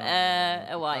to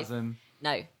a wife. Cousin.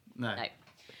 No, No.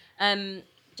 no.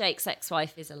 Jake's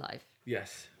ex-wife is alive.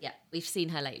 Yes. Yeah, we've seen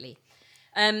her lately.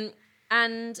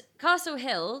 And Castle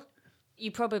Hill,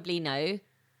 you probably know,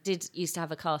 used to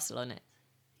have a castle on it.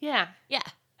 Yeah. Yeah,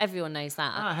 everyone knows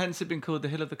that. Hence it been called the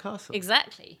Hill of the Castle.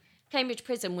 Exactly. Cambridge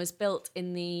Prison was built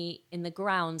in the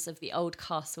grounds of the old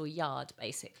castle yard,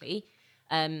 basically.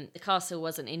 The castle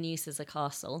wasn't in use as a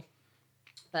castle,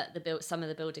 but some of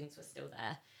the buildings were still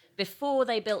there. Before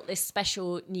they built this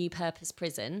special new purpose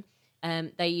prison,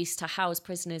 they used to house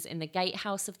prisoners in the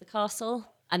gatehouse of the castle.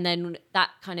 And then that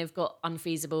kind of got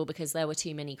unfeasible because there were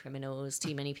too many criminals,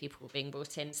 too many people being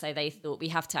brought in. So they thought we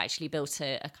have to actually build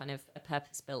a kind of a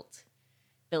purpose-built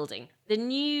building. The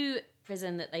new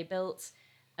prison that they built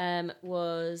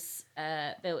was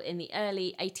built in the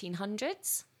early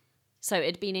 1800s. So it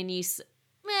had been in use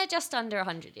just under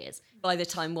 100 years by the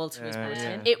time Walter was brought in.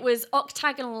 Yeah. It was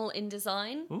octagonal in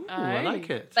design, Ooh, I Oh. like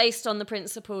it. based on the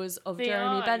principles of The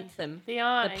Jeremy eye. Bentham, The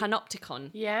eye. the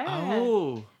panopticon. Yeah.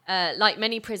 Oh. Like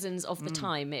many prisons of the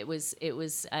time, it was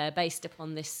based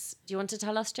upon this. Do you want to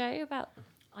tell us, Joe, about the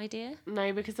idea?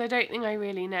 No, because I don't think I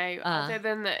really know. Other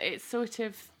than that, it's sort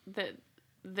of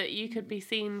that you could be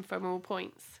seen from all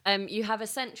points. You have a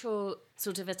central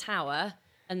sort of a tower,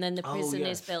 and then the prison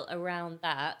yes. is built around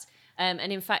that. And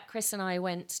in fact, Chris and I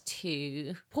went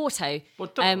to Porto.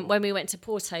 Porto. When we went to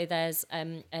Porto, there's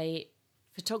a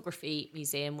photography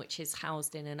museum which is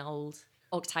housed in an old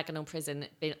octagonal prison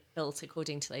built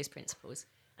according to those principles,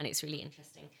 and it's really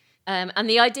interesting. And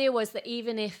the idea was that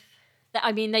even if,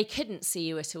 they couldn't see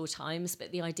you at all times,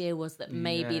 but the idea was that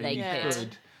maybe they you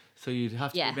could. So you'd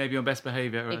have to Yeah. be maybe on best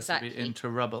behaviour or else you'd be Exactly. into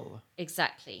rubble.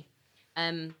 Exactly.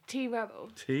 T-Rebel.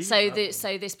 So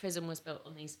this prison was built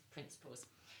on these principles.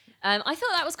 I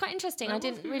thought that was quite interesting. I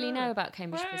didn't really know about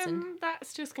Cambridge Prison.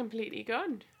 That's just completely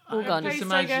gone. All gone. Replaced,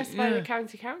 Just I imagine- guess, by the yeah.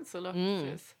 county council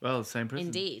officers. Well, same prison.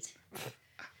 Indeed.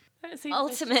 That seems a shame.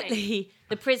 Ultimately,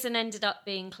 the prison ended up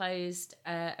being closed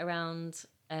around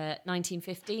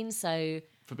 1915. So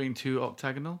For being too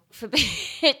octagonal. for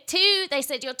they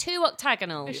said you're too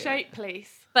octagonal. The shape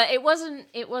police. But it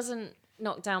wasn't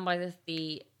knocked down by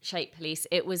the shape police.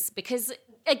 It was because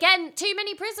again too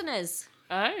many prisoners.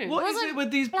 Oh. What is Wasn't it with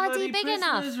these bloody bloody big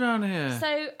prisoners enough. around here?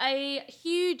 So a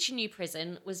huge new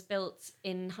prison was built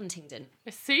in Huntingdon,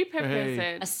 A super Hey.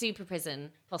 prison. a super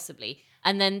prison possibly,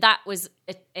 and then that was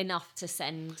enough to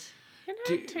send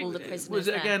all the prisoners. Was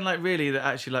it there. again like really that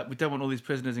actually like we don't want all these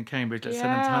prisoners in Cambridge? Let's send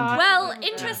them to Yeah. Huntingdon.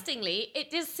 Well, interestingly,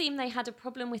 it does seem they had a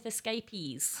problem with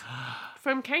escapees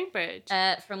From Cambridge.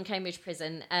 from Cambridge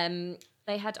Prison.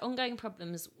 They had ongoing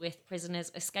problems with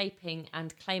prisoners escaping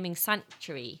and claiming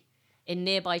sanctuary in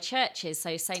nearby churches.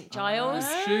 So St Giles,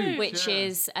 shoot, which yeah.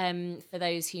 is, for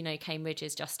those who know Cambridge,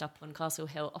 is just up on Castle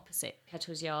Hill opposite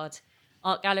Kettle's Yard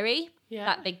Art Gallery, Yeah.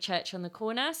 that big church on the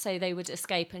corner. So they would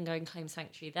escape and go and claim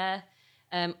sanctuary there.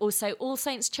 Also, All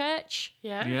Saints Church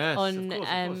yeah. Yes, on of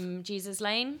course. Jesus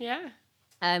Lane, Yeah.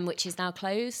 which is now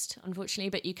closed, unfortunately,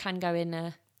 but you can go in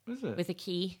Is it? with a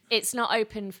key. It's not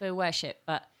open for worship,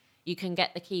 but you can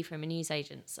get the key from a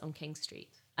newsagent's on King Street.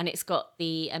 And it's got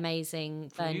the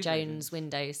amazing Burne Jones newsagents?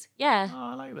 windows. Yeah. Oh,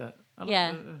 I like that. I like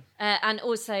Yeah. that. And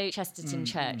also Chesterton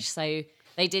Church. So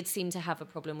they did seem to have a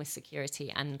problem with security,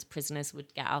 and prisoners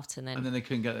would get out and And then they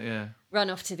couldn't get it. Yeah. run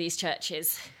off to these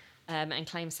churches and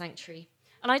claim sanctuary.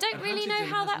 And I don't really know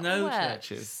how that no works.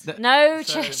 churches. No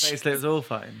So churches. basically, it was all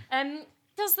fine.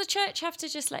 Does the church have to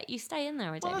just let you stay in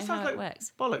there? I don't know that how sounds it like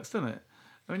works. bollocks, doesn't it?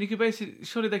 I mean, you could basically...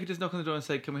 Surely they could just knock on the door and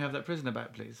say, can we have that prisoner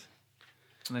back, please?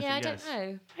 And they Yeah, I say don't yes.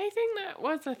 know. I think that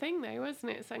was a thing though,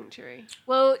 wasn't it? Sanctuary.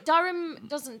 Well,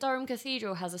 Durham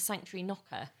Cathedral has a sanctuary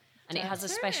knocker, and it has a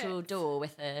Does special it? door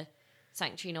with a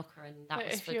sanctuary knocker, and that But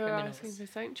was if for you're criminals. asking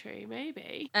for sanctuary,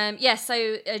 maybe.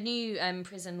 So a new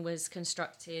prison was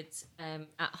constructed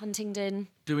at Huntingdon.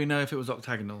 Do we know if it was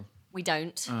octagonal? We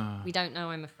don't. Ah. We don't know,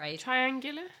 I'm afraid.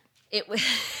 Triangular? It was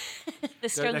the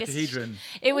strongest. Dodecahedron.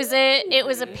 It was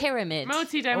a pyramid.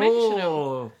 Multi-dimensional.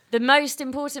 Oh, The most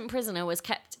important prisoner was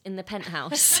kept in the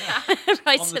penthouse,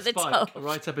 right on at the spike, top.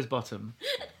 right up his bottom.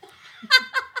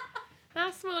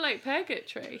 That's more like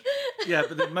purgatory. Yeah,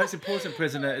 but the most important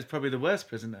prisoner is probably the worst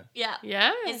prisoner. Yeah.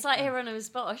 Yeah. It's like Hieronymus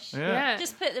Bosch. Yeah.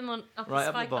 Just put them on up Right a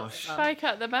up the spike Bosch. top. Spike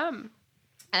up the bum.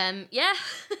 Yeah.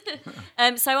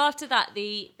 So after that,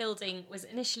 the building was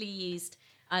initially used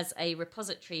as a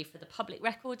repository for the Public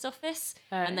Records Office,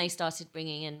 and they started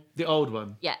bringing in, The old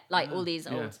one. all these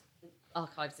old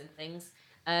archives and things.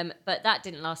 But that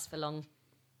didn't last for long.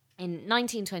 In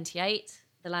 1928,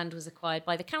 the land was acquired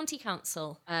by the county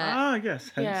council, Yes.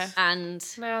 Hence. Yeah. and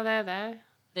Now they're there.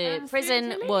 the And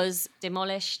prison Italy? was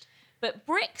demolished. But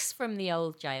bricks from the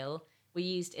old jail were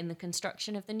used in the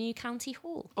construction of the new county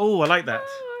hall. Oh, I like that.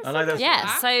 Oh, I like that.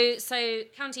 Yeah, so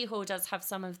County Hall does have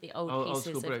some of the old Old pieces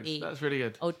school of bricks. the That's really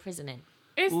good. old prison in.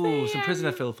 Is Ooh, the, some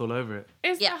prisoner filth all over it.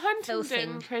 Is Yeah, the Huntingdon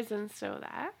filthing. prison still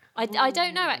there? I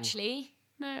don't know, actually.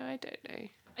 No, I don't know.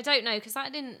 I don't know, because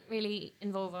that didn't really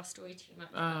involve our story too much.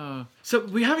 Oh. So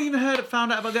we haven't even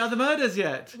found out about the other murders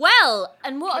yet. Well,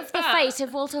 and what of the fate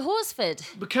of Walter Horsford?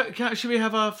 But should we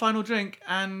have our final drink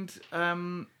and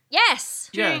Yes!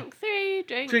 yeah. Drink three,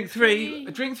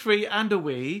 Drink three and a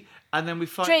wee, and then we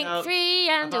find Drink out 3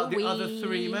 and about a the other wee.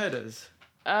 3 murders.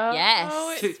 Oh,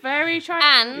 Yes. it's very And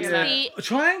triangular.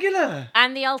 Triangular.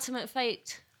 and the ultimate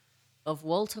fate of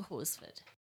Walter Horsford.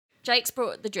 Jake's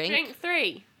brought the drink. Drink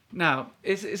 3. Now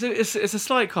it's a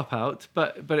slight cop out,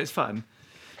 but it's fun.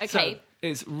 Okay. So,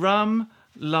 it's rum,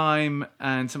 lime,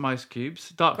 and some ice cubes.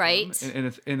 Dark Great.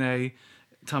 rum in a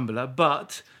tumbler,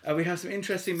 but we have some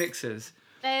interesting mixes.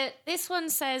 This one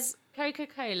says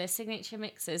Coca-Cola signature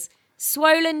mixers.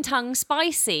 Swollen tongue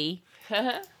spicy.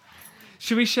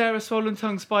 Should we share a swollen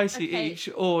tongue spicy Okay. each,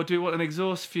 or do we want an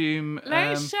exhaust fume?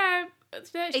 Let's share.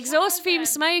 Exhaust fume them.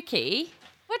 smoky.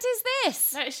 What is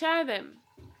this? Let's share them.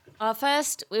 Our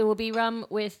first, we will be rum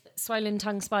with swollen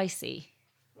tongue spicy,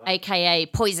 aka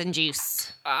poison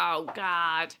juice. Oh,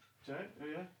 God.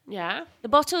 Yeah. The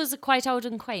bottles are quite old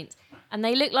and quaint, and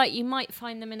they look like you might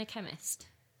find them in a chemist.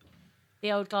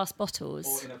 The old glass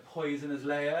bottles. Or in a poisonous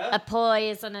layer. A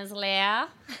poisoner's lair.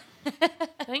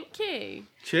 Thank you.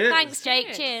 Cheers. Thanks,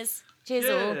 Jake. Cheers. Cheers. Cheers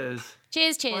all. Cheers.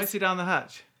 Cheers, cheers. Spicy down the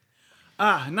hatch.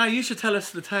 Now you should tell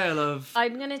us the tale of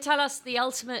I'm going to tell us the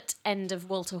ultimate end of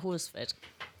Walter Horsford.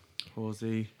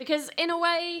 Horsey. Because in a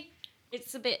way,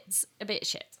 it's a bit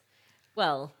shit.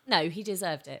 Well, no, he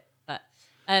deserved it. But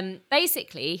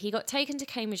basically, he got taken to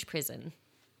Cambridge prison.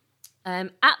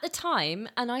 At the time,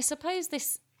 and I suppose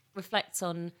this reflects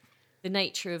on the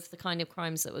nature of the kind of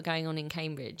crimes that were going on in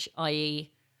Cambridge,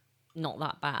 i.e. not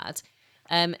that bad,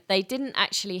 they didn't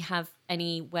actually have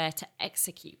anywhere to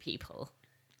execute people.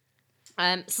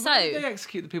 Why did they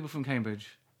execute the people from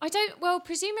Cambridge?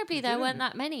 Presumably there weren't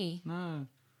that many No.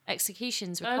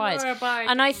 executions They're required. law-abiding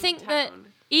And I think that town.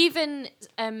 even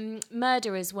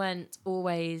murderers weren't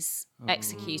always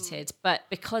executed, but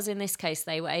because in this case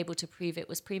they were able to prove it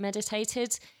was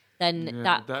premeditated, then Yeah,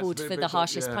 that that's called a for bit- the bit-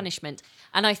 harshest yeah. punishment.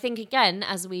 And I think again,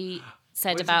 as we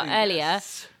said about Poisoning, earlier,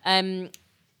 yes.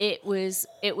 it was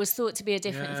thought to be a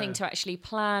different Yeah. thing to actually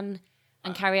plan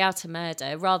and carry out a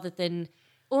murder rather than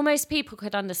almost people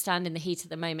could understand in the heat of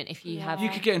the moment if you have You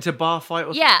could get into a bar fight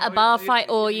or Yeah, something. a bar fight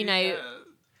or, you know,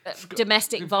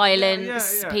 domestic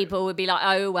violence. yeah. People would be like,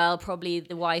 oh, well, probably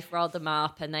the wife rolled them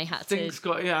up and they had Things to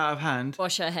got out of hand.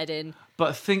 wash her head in.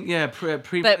 But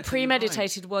premeditated. But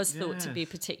premeditated was thought to be Yes.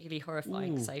 particularly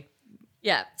horrifying. Ooh. So,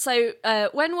 yeah. So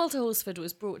when Walter Horsford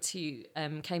was brought to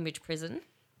Cambridge prison,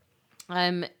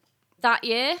 that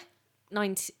year,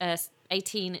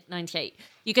 1898,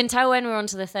 you can tell when we're on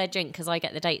to the third drink because I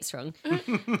get the dates wrong.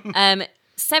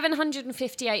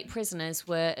 758 prisoners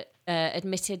were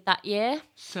admitted that year,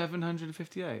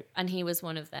 758. and he was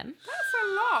one of them. That's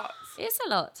a lot. It's a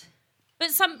lot. But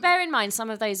bear in mind, some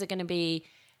of those are going to be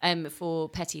for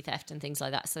petty theft and things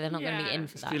like that, so they're not going to be Yeah. in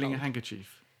for that Stealing a long.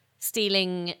 handkerchief.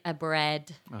 Stealing a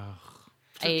bread.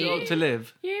 To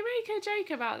live. You make a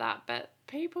joke about that, but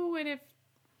people would have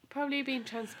probably been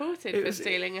transported It for was-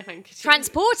 stealing a handkerchief.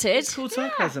 Transported It's called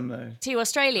sarcasm, though. to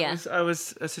Australia. I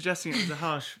was suggesting it was a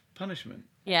harsh punishment.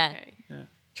 Yeah. Okay.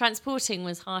 Transporting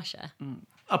was harsher.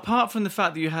 apart from the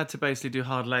fact that you had to basically do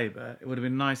hard labour, it would have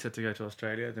been nicer to go to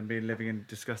Australia than be living in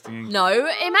disgusting England. No,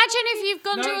 imagine if you've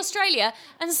gone to No. Australia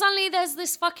and suddenly there's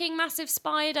this fucking massive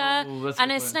spider Oh, that's a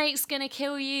and good a point. snake's going to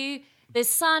kill you. The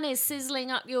sun is sizzling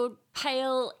up your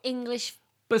pale English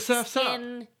But surf's up.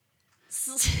 skin.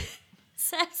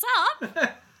 Surf's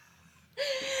up?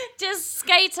 Just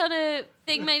skate on a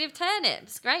thing made of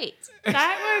turnips. Great.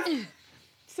 That was...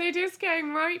 So just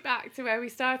going right back to where we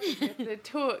started with the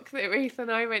talk that Ruth and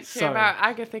I went to Sorry. about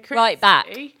Agatha Christie. Right back.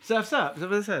 Surf's up. Is that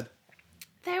what I said?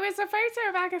 There was a photo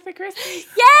of Agatha Christie.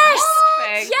 Yes!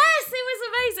 Thing. Yes, it was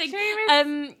amazing. She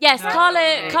was Yes,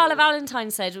 surfing. Carla Valentine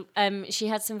said she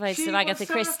had some photos She of Agatha was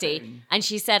Christie, surfing. and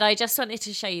she said, "I just wanted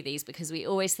to show you these because we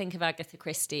always think of Agatha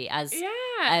Christie as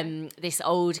this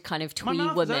old kind of My twee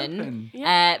mouth was woman." open.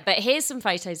 Yeah. But here's some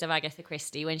photos of Agatha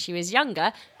Christie when she was younger,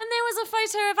 and there was a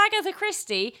photo of Agatha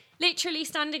Christie literally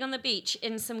standing on the beach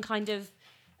in some kind of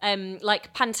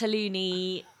like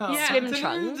pantaloony Yeah. swim Balloons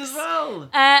trunks, as well.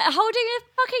 holding a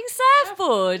fucking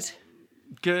surfboard.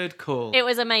 Good call. It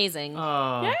was amazing.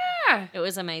 Oh, Yeah. It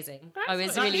was amazing. That's I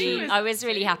was what she really, was I was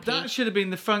really happy. that should have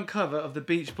been the front cover of the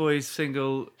Beach Boys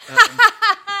single.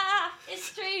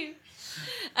 It's true.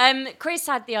 Chris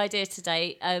had the idea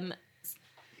today,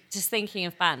 just thinking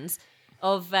of bands,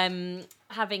 of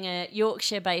having a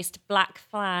Yorkshire-based Black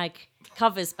Flag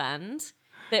covers band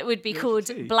that would be called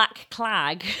tea. Black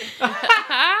Clag.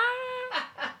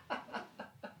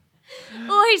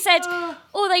 Or he said,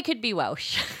 or they could be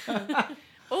Welsh.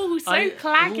 Oh, so I-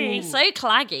 claggy. Ooh. So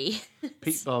claggy.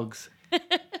 Pete Boggs.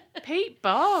 Pete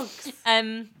Boggs.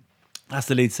 That's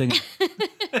the lead singer.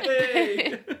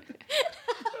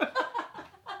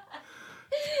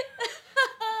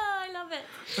 I love it.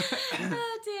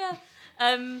 Oh dear.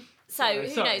 So who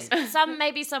Sorry. knows?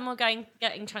 Maybe some were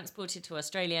getting transported to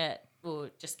Australia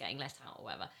or just getting let out or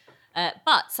whatever.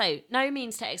 But so no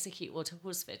means to execute Walter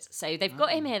Horsford. So they've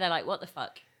got him here. They're like, what the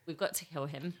fuck? We've got to kill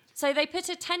him. So they put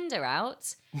a tender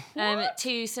out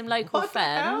to some local What the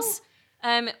hell?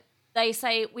 firms. They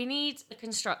say we need the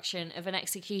construction of an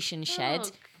execution shed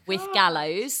with God.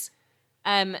 gallows.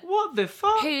 What the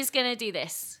fuck? Who's going to do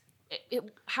this?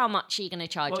 How much are you going to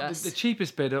charge What, us? the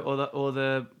cheapest bidder or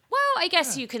the Well, I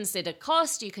guess you consider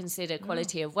cost, you consider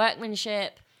quality of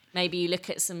workmanship. Maybe you look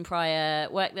at some prior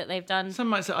work that they've done. some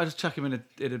might say I'll just chuck him in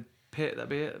a pit. That'd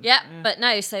be it. Yeah, but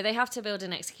no. So they have to build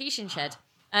an execution shed.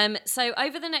 So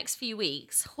over the next few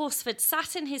weeks, Horsford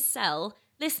sat in his cell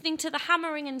listening to the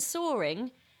hammering and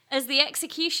sawing as the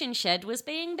execution shed was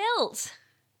being built.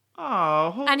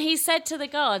 Oh, And he said to the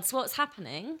guards, "What's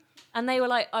happening?" And they were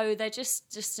like, "Oh, they're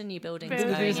just a new building Building.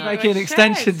 going he's up." making an shed.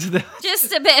 extension to the.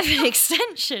 Just a bit of an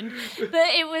extension, but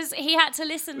he had to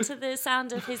listen to the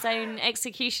sound of his own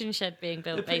execution shed being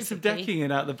built. Put some Basically, decking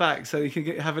in out the back so you can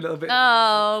have a little bit.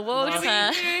 oh, What do we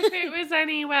Walter, do if it was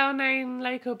any well-known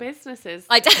local businesses?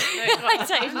 I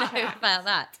don't know about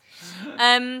that.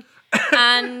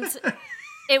 And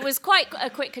it was quite a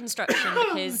quick construction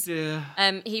because Yeah.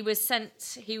 he was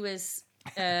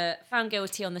found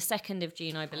guilty on the 2nd of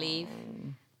June, I believe.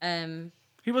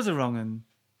 He was a wrong un.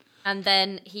 And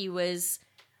then he was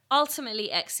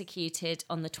ultimately executed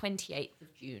on the 28th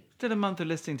of June. Did a month of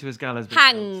listening to his gallows. big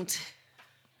Hanged.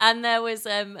 And there was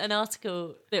an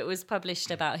article that was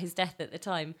published about his death at the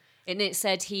time, and it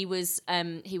said he was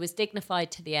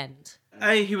dignified to the end.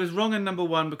 A, he was wrong in number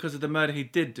one because of the murder he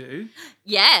did do.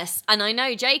 Yes, and I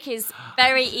know Jake is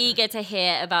very eager to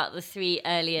hear about the 3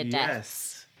 earlier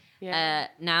deaths. Yes. Yeah.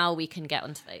 Now we can get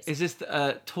onto those. Is this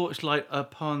torchlight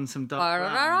upon some dark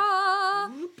ground?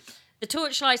 Ba-ra-ra-ra. The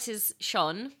torchlight is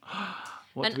shone.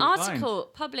 What An did we find? article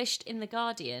published in The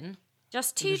Guardian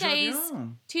just 2 The days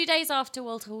Guardian. 2 days after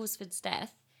Walter Horsford's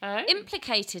death Oh.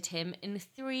 implicated him in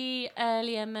 3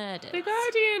 earlier murders. The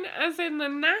Guardian, as in the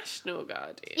National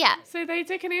Guardian. Yeah. So they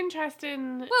took an interest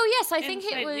in. Well, yes, I in think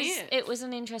St. Neots. it was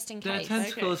an interesting Their case.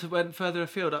 tentacles went further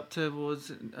afield up towards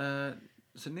St.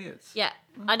 Neots. Yeah,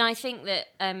 and I think that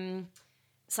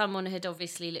someone had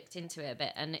obviously looked into it a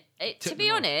bit. And to Tipped be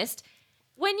them off. honest,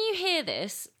 when you hear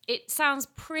this, it sounds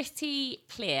pretty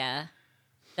clear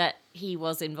that he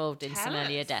was involved in some Tell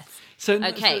earlier us. deaths. So,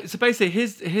 Okay. so basically,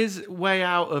 his way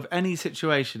out of any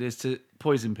situation is to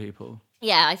poison people.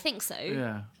 Yeah, I think so.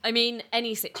 Yeah. I mean,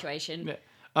 any situation. Yeah.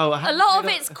 Oh, A lot of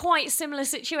it's quite similar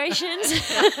situations.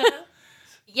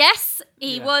 Yes,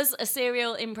 he was a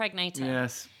serial impregnator.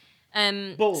 Yes.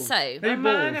 So, Balls. Hey, A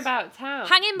man balls. about town.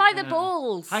 hanging by the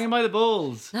balls. Hanging by the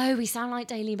balls. No, we sound like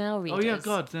Daily Mail readers. Oh yeah,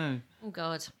 God no. Oh,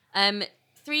 God.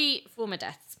 3 former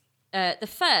deaths. The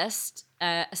first,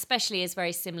 especially, is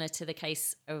very similar to the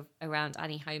case around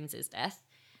Annie Holmes's death.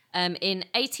 In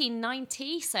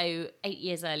 1890, so 8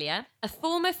 years earlier, a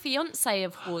former fiancée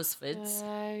of Horsford's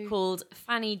called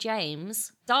Fanny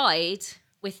James died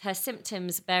with her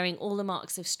symptoms bearing all the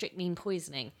marks of strychnine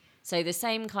poisoning. So the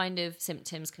same kind of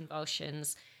symptoms,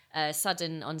 convulsions,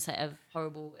 sudden onset of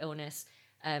horrible illness,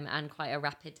 and quite a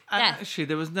rapid death. Actually,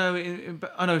 there was no...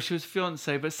 oh, no, she was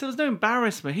fiancée, but still there was no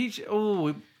embarrassment.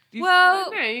 No,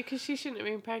 because she shouldn't have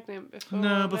been pregnant before.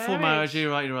 No, before marriage.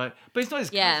 You're right. But it's not his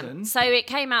cousin. So it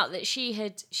came out that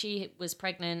she was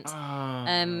pregnant.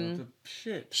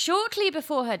 Shit. Shortly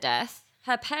before her death,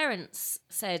 her parents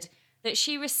said that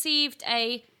she received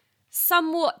a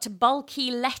somewhat bulky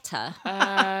letter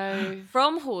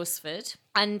from Horsford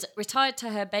and retired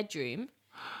to her bedroom,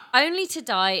 only to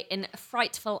die in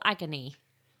frightful agony.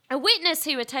 A witness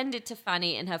who attended to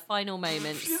Fanny in her final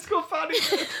moments. She's got Fanny.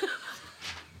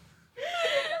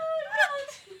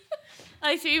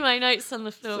 I threw my notes on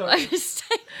the floor by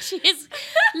mistake. She is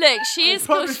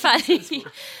called Fanny.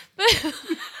 But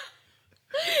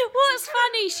what's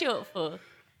Fanny short for?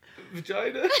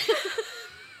 Vagina.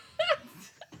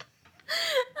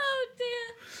 Oh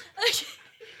dear. Okay.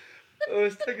 Oh,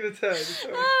 it's taking a turn.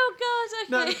 Oh God.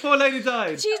 Okay. No, the poor lady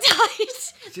died. She died.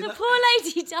 The poor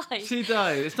lady died. She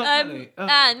died. It's not funny. Oh.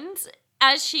 And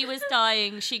as she was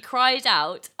dying, she cried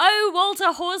out, "Oh,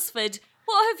 Walter Horsford,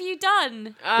 what have you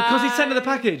done?" Because he sent her the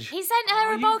package. He sent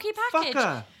her a bulky package.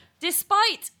 Fucker.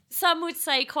 Despite, some would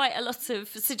say, quite a lot of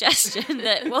suggestion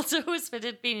that Walter Horsford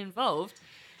had been involved,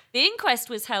 the inquest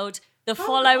was held the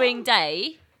following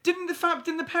day. Didn't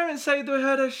the parents say they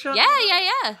heard her shout?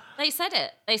 Yeah. They said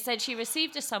it. They said she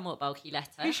received a somewhat bulky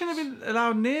letter. He shouldn't have been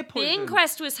allowed near poison. The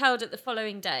inquest was held at the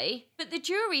following day, but the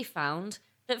jury found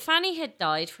that Fanny had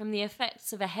died from the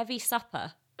effects of a heavy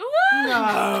supper.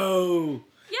 No.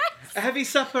 Yes. A heavy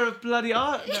supper of bloody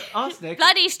arsenic.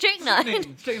 Bloody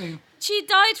strychnine. Strychnine. She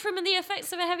died from the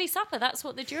effects of a heavy supper. That's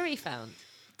what the jury found.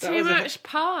 Too much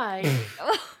pie.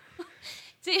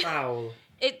 Foul.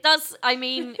 It does. I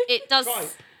mean, it does. Tripe.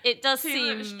 It does Too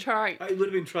seem. much tripe. It would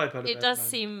have been tripe. It does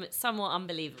seem somewhat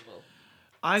unbelievable.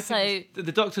 I think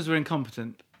the doctors were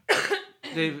incompetent.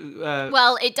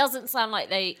 Well, it doesn't sound like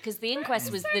because the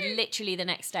inquest was literally the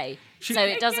next day, so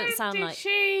it doesn't sound like.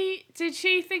 Did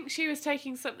she think she was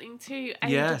taking something to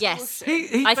aid Yes.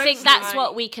 abortion? I think that's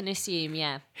what we can assume.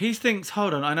 Yeah. He thinks,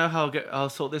 hold on, I know how I'll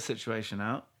sort this situation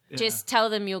out. Yeah. Just tell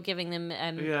them you're giving them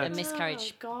a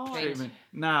miscarriage treatment.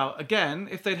 Now, again,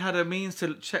 if they'd had a means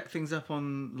to check things up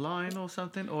online or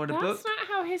something, or in a book. That's not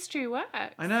how history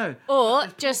works. I know. Or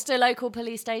just a local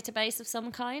police database of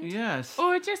some kind. Yes.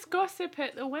 Or just gossip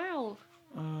at the well.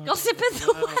 Gossip at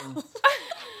the well.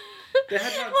 They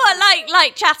had What,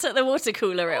 like chat at the water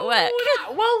cooler at work?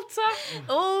 Walter.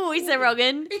 Oh, he's a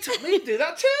wrong'un. He told me to do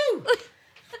that too.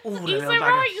 He's a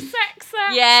right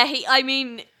sexer. Yeah,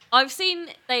 I've seen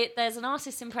there's an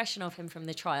artist's impression of him from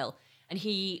the trial, and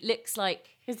he looks like...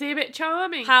 Is he a bit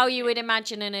charming? How you would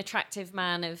imagine an attractive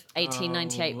man of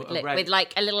 1898 would look, with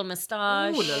like a little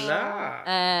moustache. Ooh la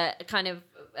la. Kind of,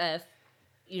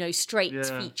 straight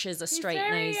features, a straight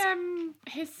nose.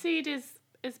 His seed is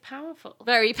powerful.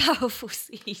 Very powerful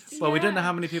seed. Well, we don't know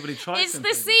how many people he tried. It's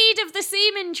the seed of the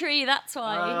semen tree, that's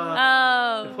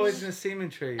why. The poisonous semen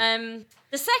tree. The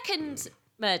second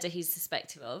murder he's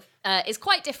suspected of is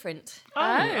quite different.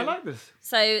 I like this.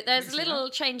 So there's a little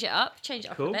change it up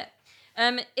Cool. a bit.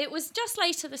 It was just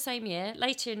later the same year,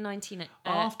 later in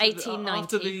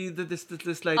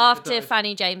 1890. After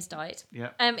Fanny James died.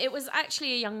 Yeah. It was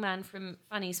actually a young man from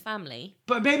Fanny's family.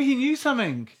 But maybe he knew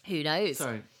something. Who knows?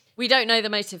 Sorry. We don't know the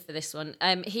motive for this one.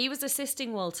 He was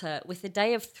assisting Walter with a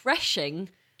day of threshing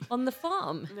on the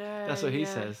farm. That's what he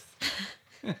says.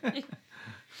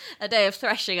 A day of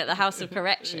threshing at the House of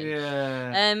Correction.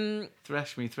 Yeah.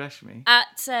 Thresh me.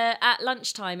 At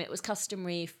lunchtime, it was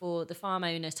customary for the farm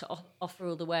owner to offer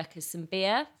all the workers some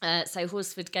beer. So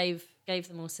Horsford gave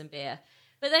them all some beer.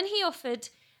 But then he offered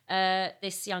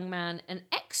this young man an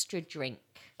extra drink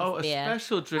of beer. A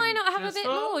special drink. Why not have a bit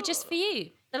more, just for you?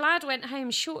 The lad went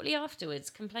home shortly afterwards,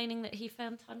 complaining that he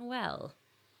felt unwell.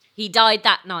 He died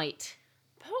that night.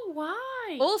 But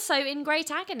why? Also in great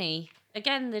agony.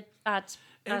 Again, the bad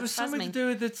it was something spasming. to do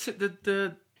with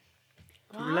the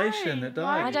relation that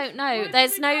died. I don't know.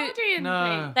 There's no.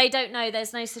 No. They don't know.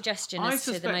 There's no suggestion I as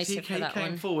to the suspect motive for that he came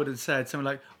one. forward and said something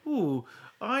like, "Ooh,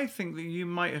 I think that you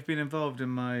might have been involved in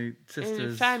my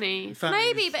sister's Fanny's.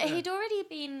 Maybe, but he'd already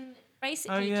been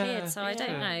basically cleared, so I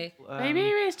don't know. Maybe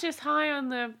he was just high on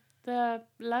the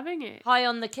loving it. High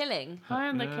on the killing. High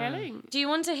on the killing. Do you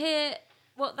want to hear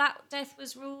what that death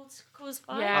was caused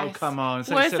by? Yes. Oh, come on.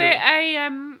 So was silly. it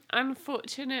a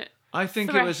unfortunate I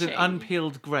think it was an threshing?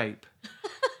 unpeeled grape.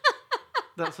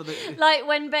 That's what they... Like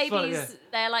when babies, Well, yeah.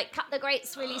 they're like, cut the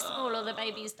grates really small or the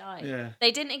baby's dying. Yeah.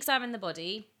 They didn't examine the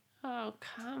body, Oh,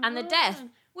 come and the on. death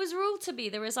was ruled to be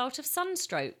the result of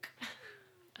sunstroke.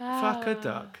 Fuck a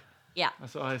duck. Yeah.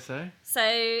 That's what I say.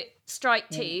 So, strike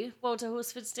two, Walter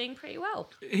Horsford's doing pretty well.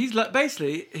 He's like,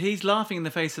 basically, he's laughing in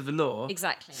the face of the law.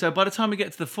 Exactly. So by the time we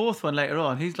get to the fourth one later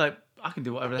on, he's like, I can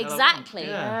do whatever the hell I want. Exactly.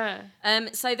 Yeah. Yeah.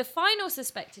 So the final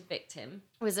suspected victim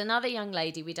was another young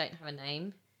lady, we don't have a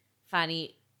name,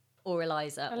 Fanny or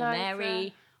Eliza, or Eliza,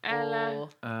 Mary Ella.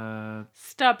 or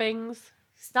Stubbings.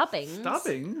 Stubbings.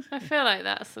 Stubbings? I feel like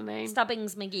that's the name.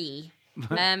 Stubbings McGee.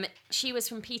 She was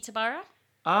from Peterborough.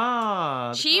 Ah.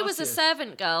 the She was a classiest.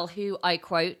 servant girl who, I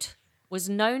quote, was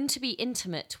known to be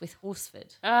intimate with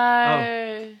Horsford.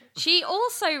 Oh. She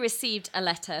also received a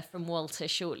letter from Walter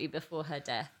shortly before her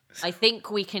death. I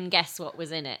think we can guess what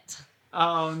was in it.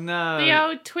 Oh, no. The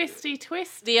old twisty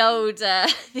twist. The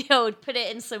old put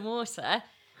it in some water.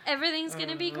 Everything's going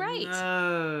to be great.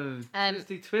 No.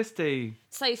 Twisty.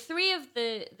 So 3 of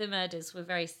the murders were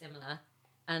very similar,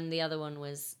 and the other one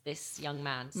was this young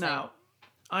man. So Now,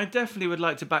 I definitely would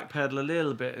like to backpedal a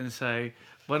little bit and say,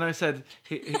 when I said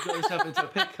he got himself into a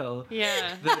pickle,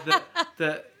 Yeah.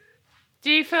 that Do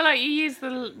you feel like you used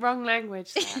the wrong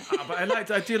language there? but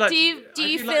I do like Do you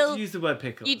like feel to use the word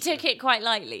pickle. you took it quite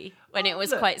lightly when it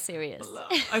was look, quite serious.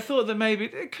 I thought that maybe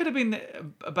it could have been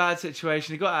a bad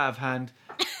situation. He got out of hand.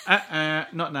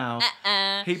 Not now.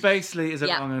 He basically is a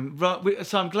Yeah. wrong un.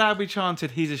 So I'm glad we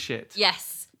chanted, he's a shit.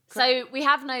 Yes. So we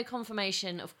have no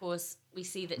confirmation, of course. We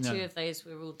see that No. 2 of those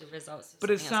were ruled the results. Of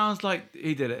But it something else. sounds like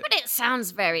he did it. But it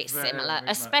sounds very, Very, similar, very much.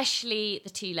 especially the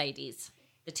 2 ladies,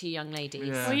 the 2 young ladies.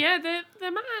 Yeah. Well, yeah,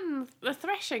 the man, the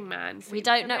threshing man. We seems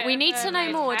don't a know. bit We of need a to know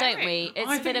red more, don't herring. we? It's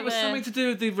I a think bit it of was something a. to do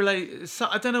with the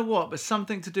I don't know what, but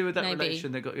something to do with that Maybe.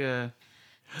 relation. They got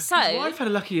His So wife had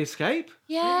a lucky escape.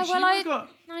 yeah, She well, would've got-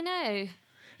 I know.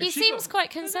 He If she seems got- quite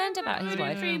concerned about That his would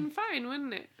have wife. been fine,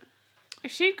 wouldn't it?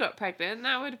 If she'd got pregnant,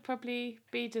 that would probably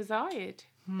be desired.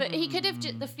 But he could have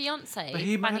the fiance, But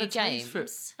he might Fanny have had a taste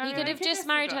James. for it. He could have just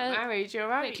married her. Married, you're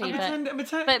right. quickly,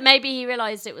 yeah. But maybe he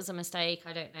realised it was a mistake.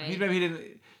 I don't know. Maybe he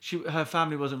didn't. Her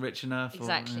family wasn't rich enough.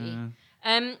 Exactly.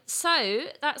 Or, So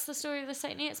that's the story of the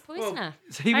St. Neots poisoner.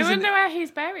 so he I was in, wonder where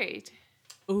he's buried.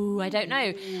 Ooh, I don't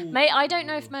know. I don't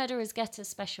know if murderers get a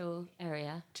special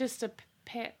area. Just a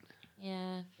pit.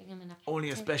 Yeah, I think I'm in a only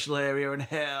a special area in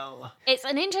hell. It's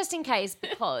an interesting case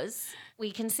because we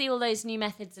can see all those new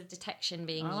methods of detection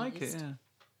being I like it. used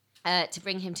Yeah. to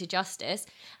bring him to justice.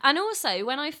 And also,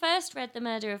 when I first read The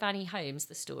Murder of Annie Holmes,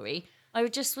 the story, I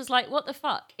just was like, what the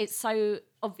fuck? It's so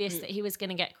obvious that he was going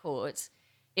to get caught.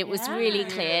 It was really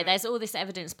clear. Yeah. There's all this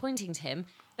evidence pointing to him.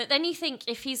 But then you think,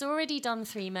 if he's already done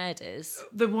 3 murders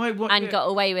Then why? What, and yeah. got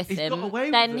away with He's them, got away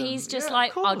with then them. he's just Yeah,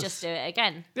 like, of I'll course. just do it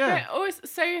again. Yeah. But also,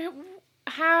 so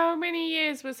how many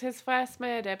years was his first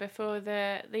murder before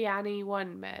the Annie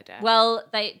 1 murder? Well,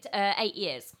 8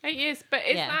 years. 8 years. But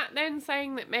is Yeah. that then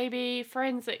saying that maybe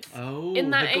forensics Oh,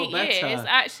 in that they got 8 years better.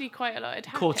 actually quite a lot had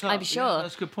happened? Caught up. I'm sure. Yeah,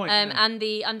 that's a good point. yeah. And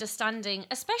the understanding,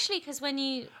 especially because when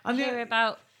you And hear the-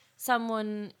 about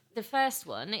someone, the first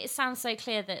one, it sounds so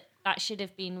clear that should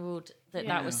have been ruled that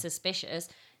was Yeah. suspicious.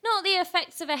 Not the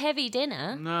effects of a heavy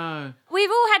dinner. No. We've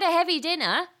all had a heavy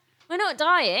dinner. We're not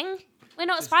dying. We're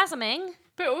not spasming.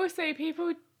 But also,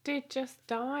 people did just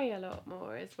die a lot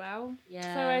more as well.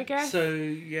 Yeah. So I guess So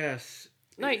yes,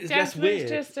 like it's death less was weird.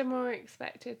 just a more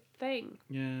expected thing.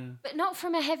 Yeah. But not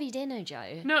from a heavy dinner,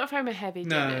 Joe. Not from a heavy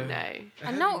No. dinner, no.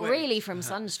 And not really from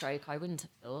sunstroke, I wouldn't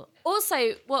have thought.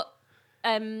 Also, what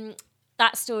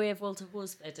that story of Walter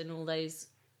Horsford and all those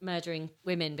murdering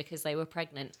women because they were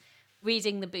pregnant.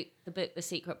 Reading the book The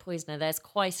Secret Poisoner, there's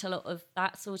quite a lot of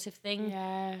that sort of thing.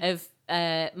 Yeah. Of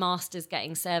masters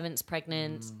getting servants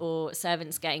pregnant or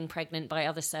servants getting pregnant by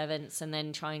other servants and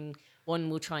then one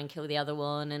will try and kill the other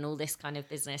one and all this kind of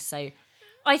business. So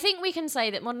I think we can say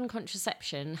that modern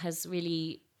contraception has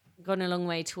really gone a long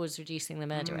way towards reducing the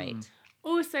murder rate.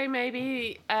 Also,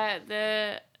 maybe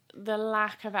the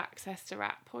lack of access to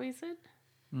rat poison.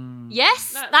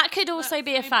 Yes, that could also that's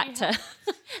be a maybe factor.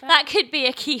 That could be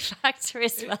a key factor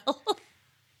as well.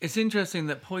 It's interesting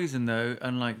that poison, though,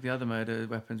 unlike the other murder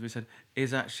weapons we said,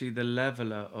 is actually the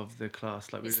leveler of the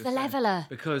class. Like we It's were the just saying. leveler.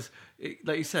 Because,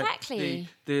 like you said, Exactly.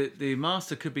 the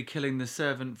master could be killing the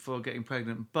servant for getting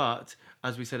pregnant, but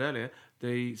as we said earlier,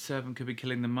 the servant could be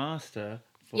killing the master.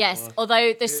 For, Yes,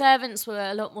 although the servants were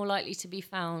a lot more likely to be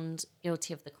found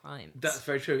guilty of the crimes. That's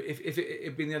very true. If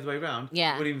it'd been the other way around,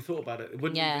 Yeah. you wouldn't even thought about it. It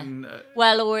wouldn't Yeah. even.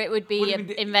 Well, or it would be Wouldn't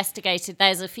even- investigated.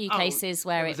 There's a few cases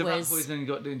where it rat was poison and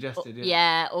got ingested. Yeah.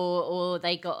 yeah, or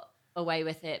they got away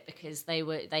with it because they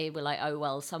were like, oh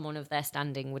well, someone of their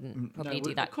standing wouldn't probably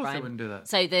do that of course crime. they wouldn't do that.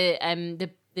 So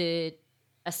the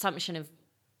assumption of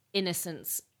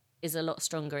innocence is a lot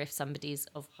stronger if somebody's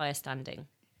of higher standing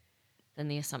than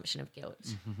the assumption of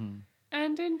guilt.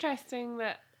 And interesting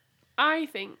that I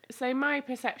think, so my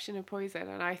perception of poison,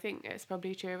 and I think it's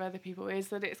probably true of other people, is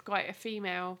that it's quite a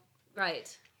female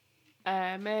Right.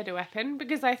 murder weapon,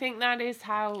 because I think that is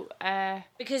how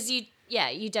Because you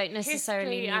don't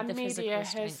necessarily history need and the media physical has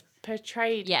strength.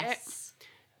 portrayed it. Yes.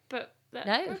 But that's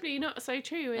No. probably not so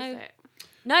true, is No. it?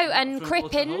 No, and From Walter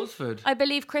Crippen, Holsford. I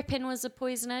believe Crippen was a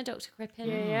poisoner, Dr. Crippen.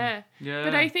 Yeah. Yeah.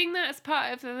 But I think that's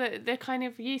part of the kind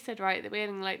of, you said right at the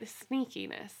beginning, like the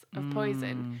sneakiness of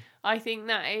poison. I think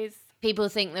that is, People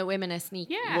think that women are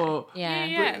sneaky. yeah. Well,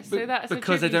 Yeah. So that's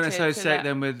because they don't attributed to associate that.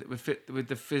 them with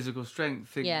the physical strength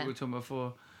thing Yeah. we were talking about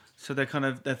before. So they're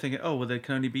thinking, oh well, they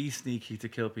can only be sneaky to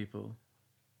kill people.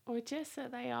 Or just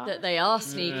that they are. That they are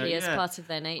sneaky as yeah. part of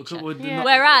their nature. Yeah.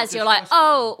 Whereas you're like, disgusting.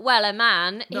 oh, well, a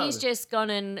man, No. he's just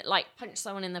gone and like punched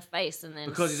someone in the face and then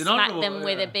Because he's an smacked honourable, them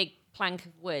with yeah. a big plank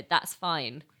of wood. That's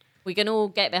fine. We can all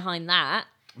get behind that.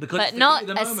 Because But it's the not heat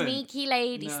of the a moment. sneaky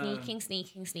lady No.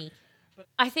 sneaking.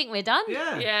 I think we're done.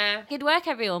 Yeah. Yeah. Good work,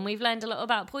 everyone. We've learned a lot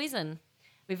about poison.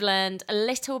 We've learned a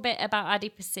little bit about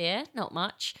adipocere, not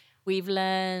much. We've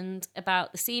learned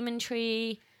about the semen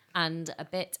tree and a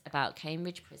bit about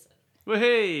Cambridge Prison. Well,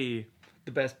 hey,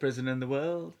 the best prison in the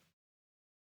world.